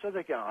got this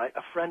other guy,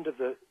 a friend of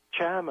the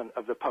chairman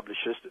of the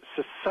publishers,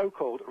 to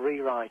so-called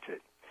rewrite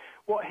it.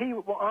 What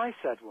I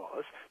said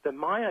was the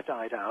Maya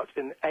died out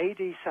in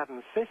AD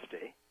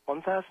 750,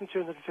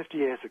 1,250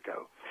 years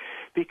ago,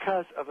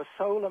 because of a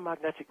solar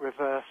magnetic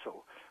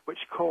reversal, which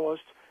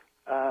caused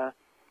a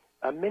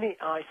mini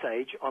ice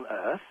age on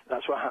Earth.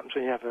 That's what happens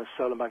when you have a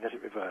solar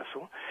magnetic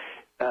reversal.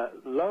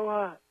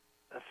 Lower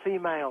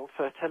female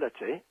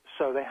fertility,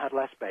 so they had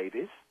less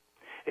babies.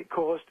 It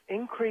caused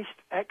increased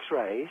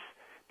X-rays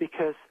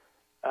because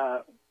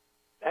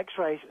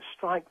X-rays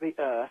strike the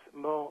Earth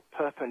more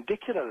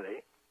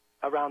perpendicularly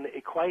around the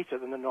equator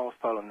than the North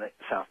Pole and the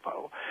South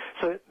Pole.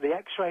 So the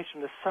X-rays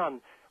from the sun,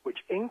 which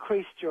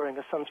increase during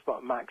a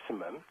sunspot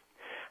maximum,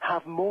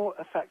 have more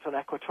effect on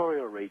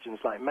equatorial regions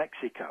like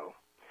Mexico.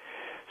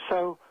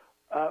 So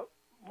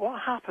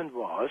what happened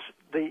was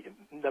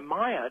the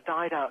Maya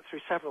died out through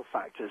several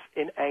factors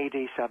in AD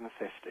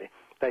 750.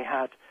 They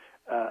had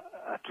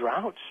a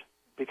drought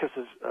because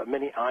of a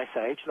mini ice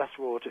age, less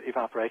water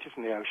evaporated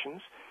from the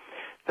oceans.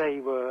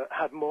 They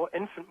had more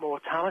infant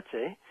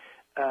mortality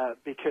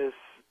because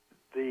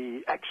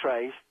the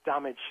X-rays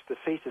damaged the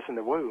fetus in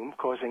the womb,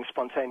 causing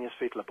spontaneous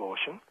fetal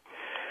abortion,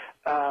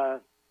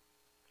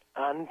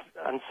 and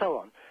so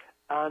on.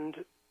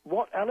 And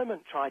what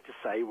Element tried to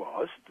say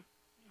was,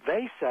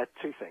 they said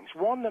two things.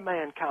 One, the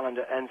Mayan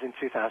calendar ends in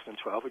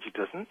 2012, which it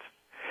doesn't.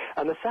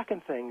 And the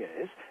second thing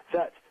is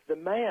that the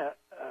Maya,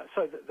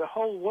 so the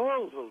whole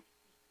world will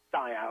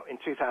die out in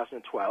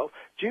 2012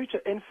 due to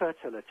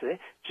infertility,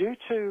 due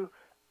to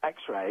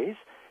X-rays,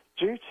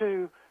 due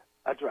to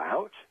a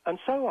drought, and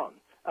so on.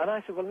 And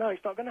I said, well, no,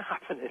 it's not going to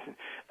happen in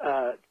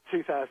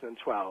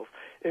 2012.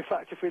 In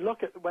fact, if we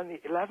look at when the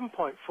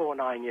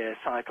 11.49-year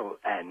cycle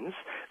ends,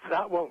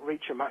 that won't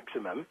reach a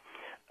maximum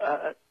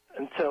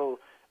until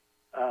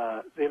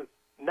the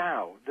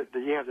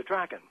year of the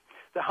dragon.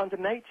 the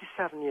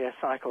 187-year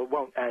cycle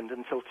won't end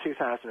until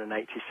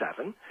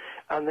 2087,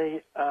 and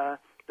the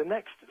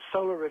next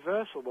solar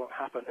reversal won't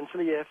happen until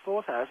the year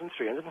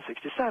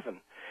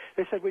 4367.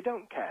 They said, we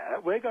don't care.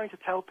 We're going to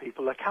tell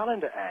people the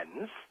calendar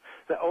ends,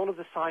 that all of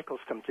the cycles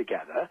come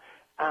together,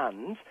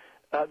 and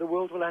the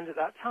world will end at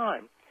that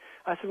time.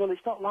 I said, well,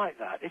 it's not like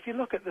that. If you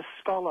look at the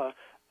scholar,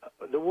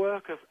 the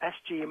work of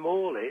S.G.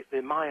 Morley,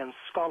 the Mayan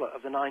scholar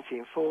of the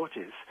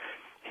 1940s,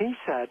 he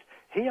said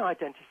he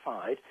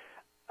identified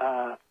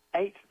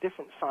 8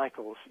 different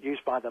cycles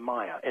used by the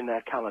Maya in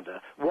their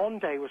calendar. One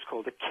day was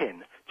called a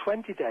kin,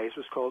 20 days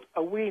was called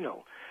a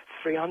wenal,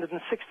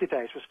 360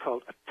 days was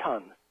called a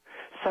ton,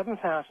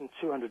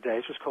 7,200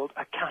 days was called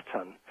a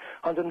katan,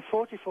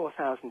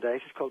 144,000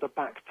 days is called a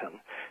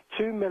baktan,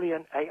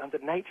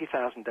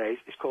 2,880,000 days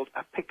is called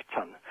a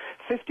picton,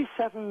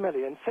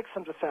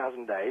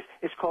 57,600,000 days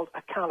is called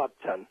a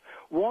kalabtan,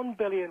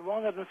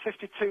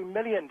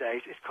 1,152,000,000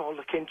 days is called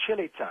a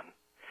kinchilitan.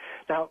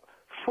 Now,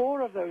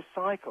 4 of those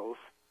cycles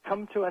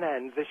come to an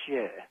end this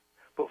year,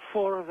 but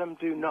 4 of them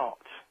do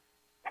not,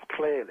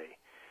 clearly.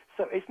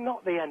 So it's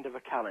not the end of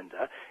a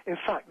calendar. In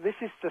fact, this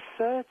is the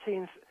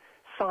 13th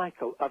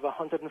cycle of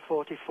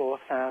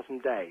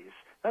 144,000 days.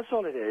 That's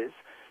all it is.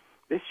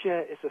 This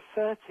year is the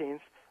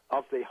 13th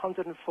of the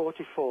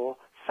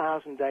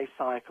 144,000-day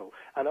cycle.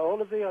 And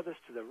all of the others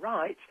to the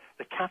right,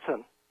 the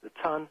katan, the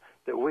ton,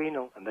 the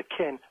wenal, and the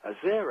kin, are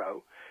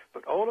 0.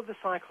 But all of the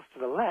cycles to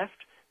the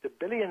left, the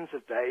billions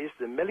of days,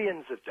 the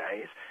millions of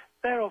days,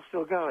 they're all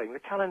still going. The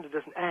calendar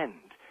doesn't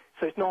end.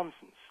 So it's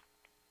nonsense.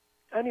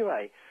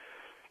 Anyway,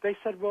 they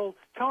said, well,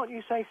 can't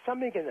you say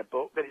something in the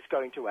book that it's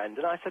going to end?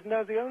 And I said,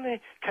 no, the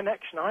only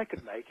connection I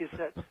could make is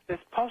that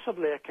there's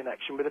possibly a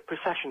connection with a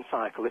precession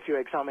cycle if you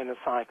examine the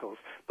cycles.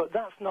 But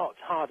that's not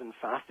hard and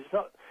fast. It's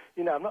not,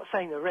 I'm not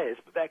saying there is,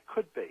 but there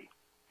could be.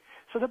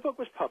 So the book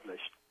was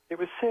published. It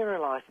was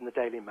serialized in the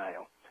Daily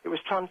Mail. It was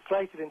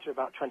translated into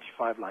about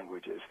 25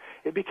 languages.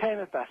 It became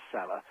a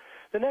bestseller.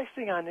 The next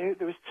thing I knew,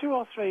 there was 2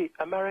 or 3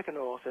 American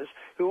authors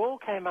who all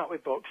came out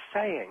with books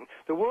saying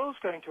the world's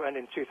going to end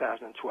in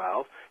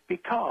 2012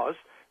 because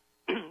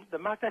the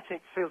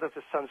magnetic field of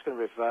the sun's going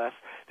to reverse,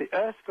 the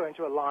Earth's going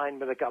to align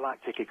with the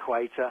galactic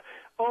equator,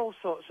 all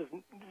sorts of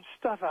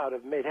stuff out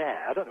of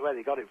mid-air. I don't know where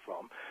they got it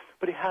from,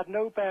 but it had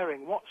no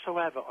bearing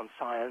whatsoever on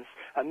science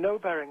and no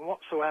bearing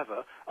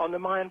whatsoever on the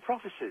Mayan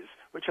prophecies,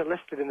 which are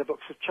listed in the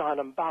books of Child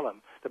and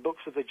Balaam, the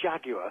books of the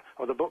Jaguar,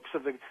 or the books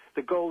of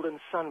the golden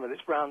sun with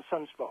its brown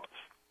sunspots.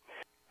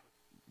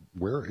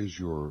 Where is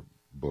your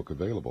book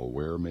available?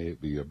 Where may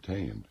it be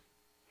obtained?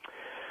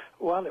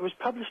 Well, it was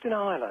published in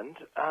Ireland,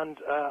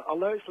 and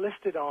although it's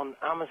listed on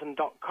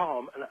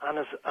Amazon.com and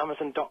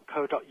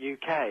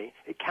Amazon.co.uk,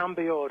 it can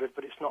be ordered,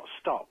 but it's not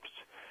stocked.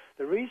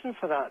 The reason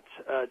for that,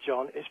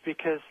 John, is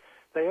because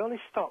they only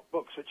stock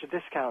books which are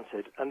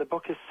discounted, and the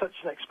book is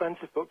such an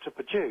expensive book to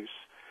produce,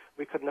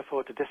 we couldn't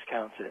afford to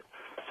discount it.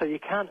 So you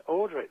can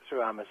order it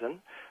through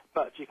Amazon,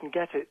 but you can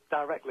get it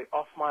directly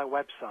off my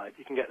website.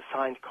 You can get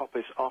signed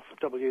copies off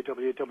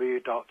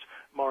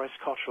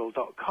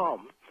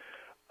www.mauricecotterell.com.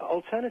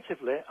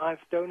 Alternatively,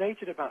 I've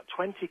donated about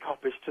 20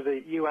 copies to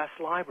the U.S.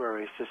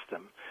 library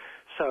system.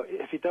 So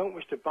if you don't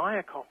wish to buy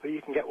a copy,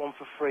 you can get one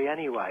for free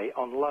anyway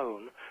on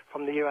loan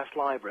from the U.S.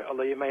 library,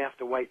 although you may have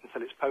to wait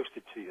until it's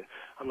posted to you.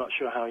 I'm not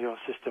sure how your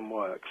system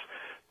works.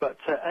 But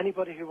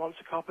anybody who wants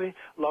a copy,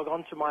 log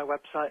on to my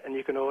website and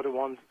you can order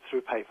one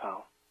through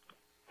PayPal.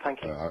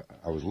 Thank you.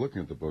 I was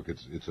looking at the book.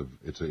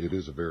 It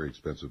is a very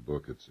expensive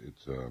book.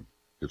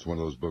 It's one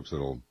of those books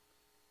that'll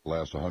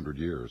last 100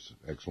 years.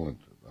 Excellent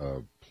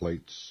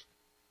plates,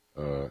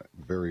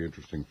 very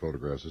interesting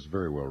photographs. It's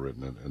very well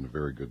written and a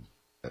very good,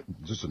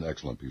 just an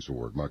excellent piece of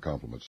work. My compliments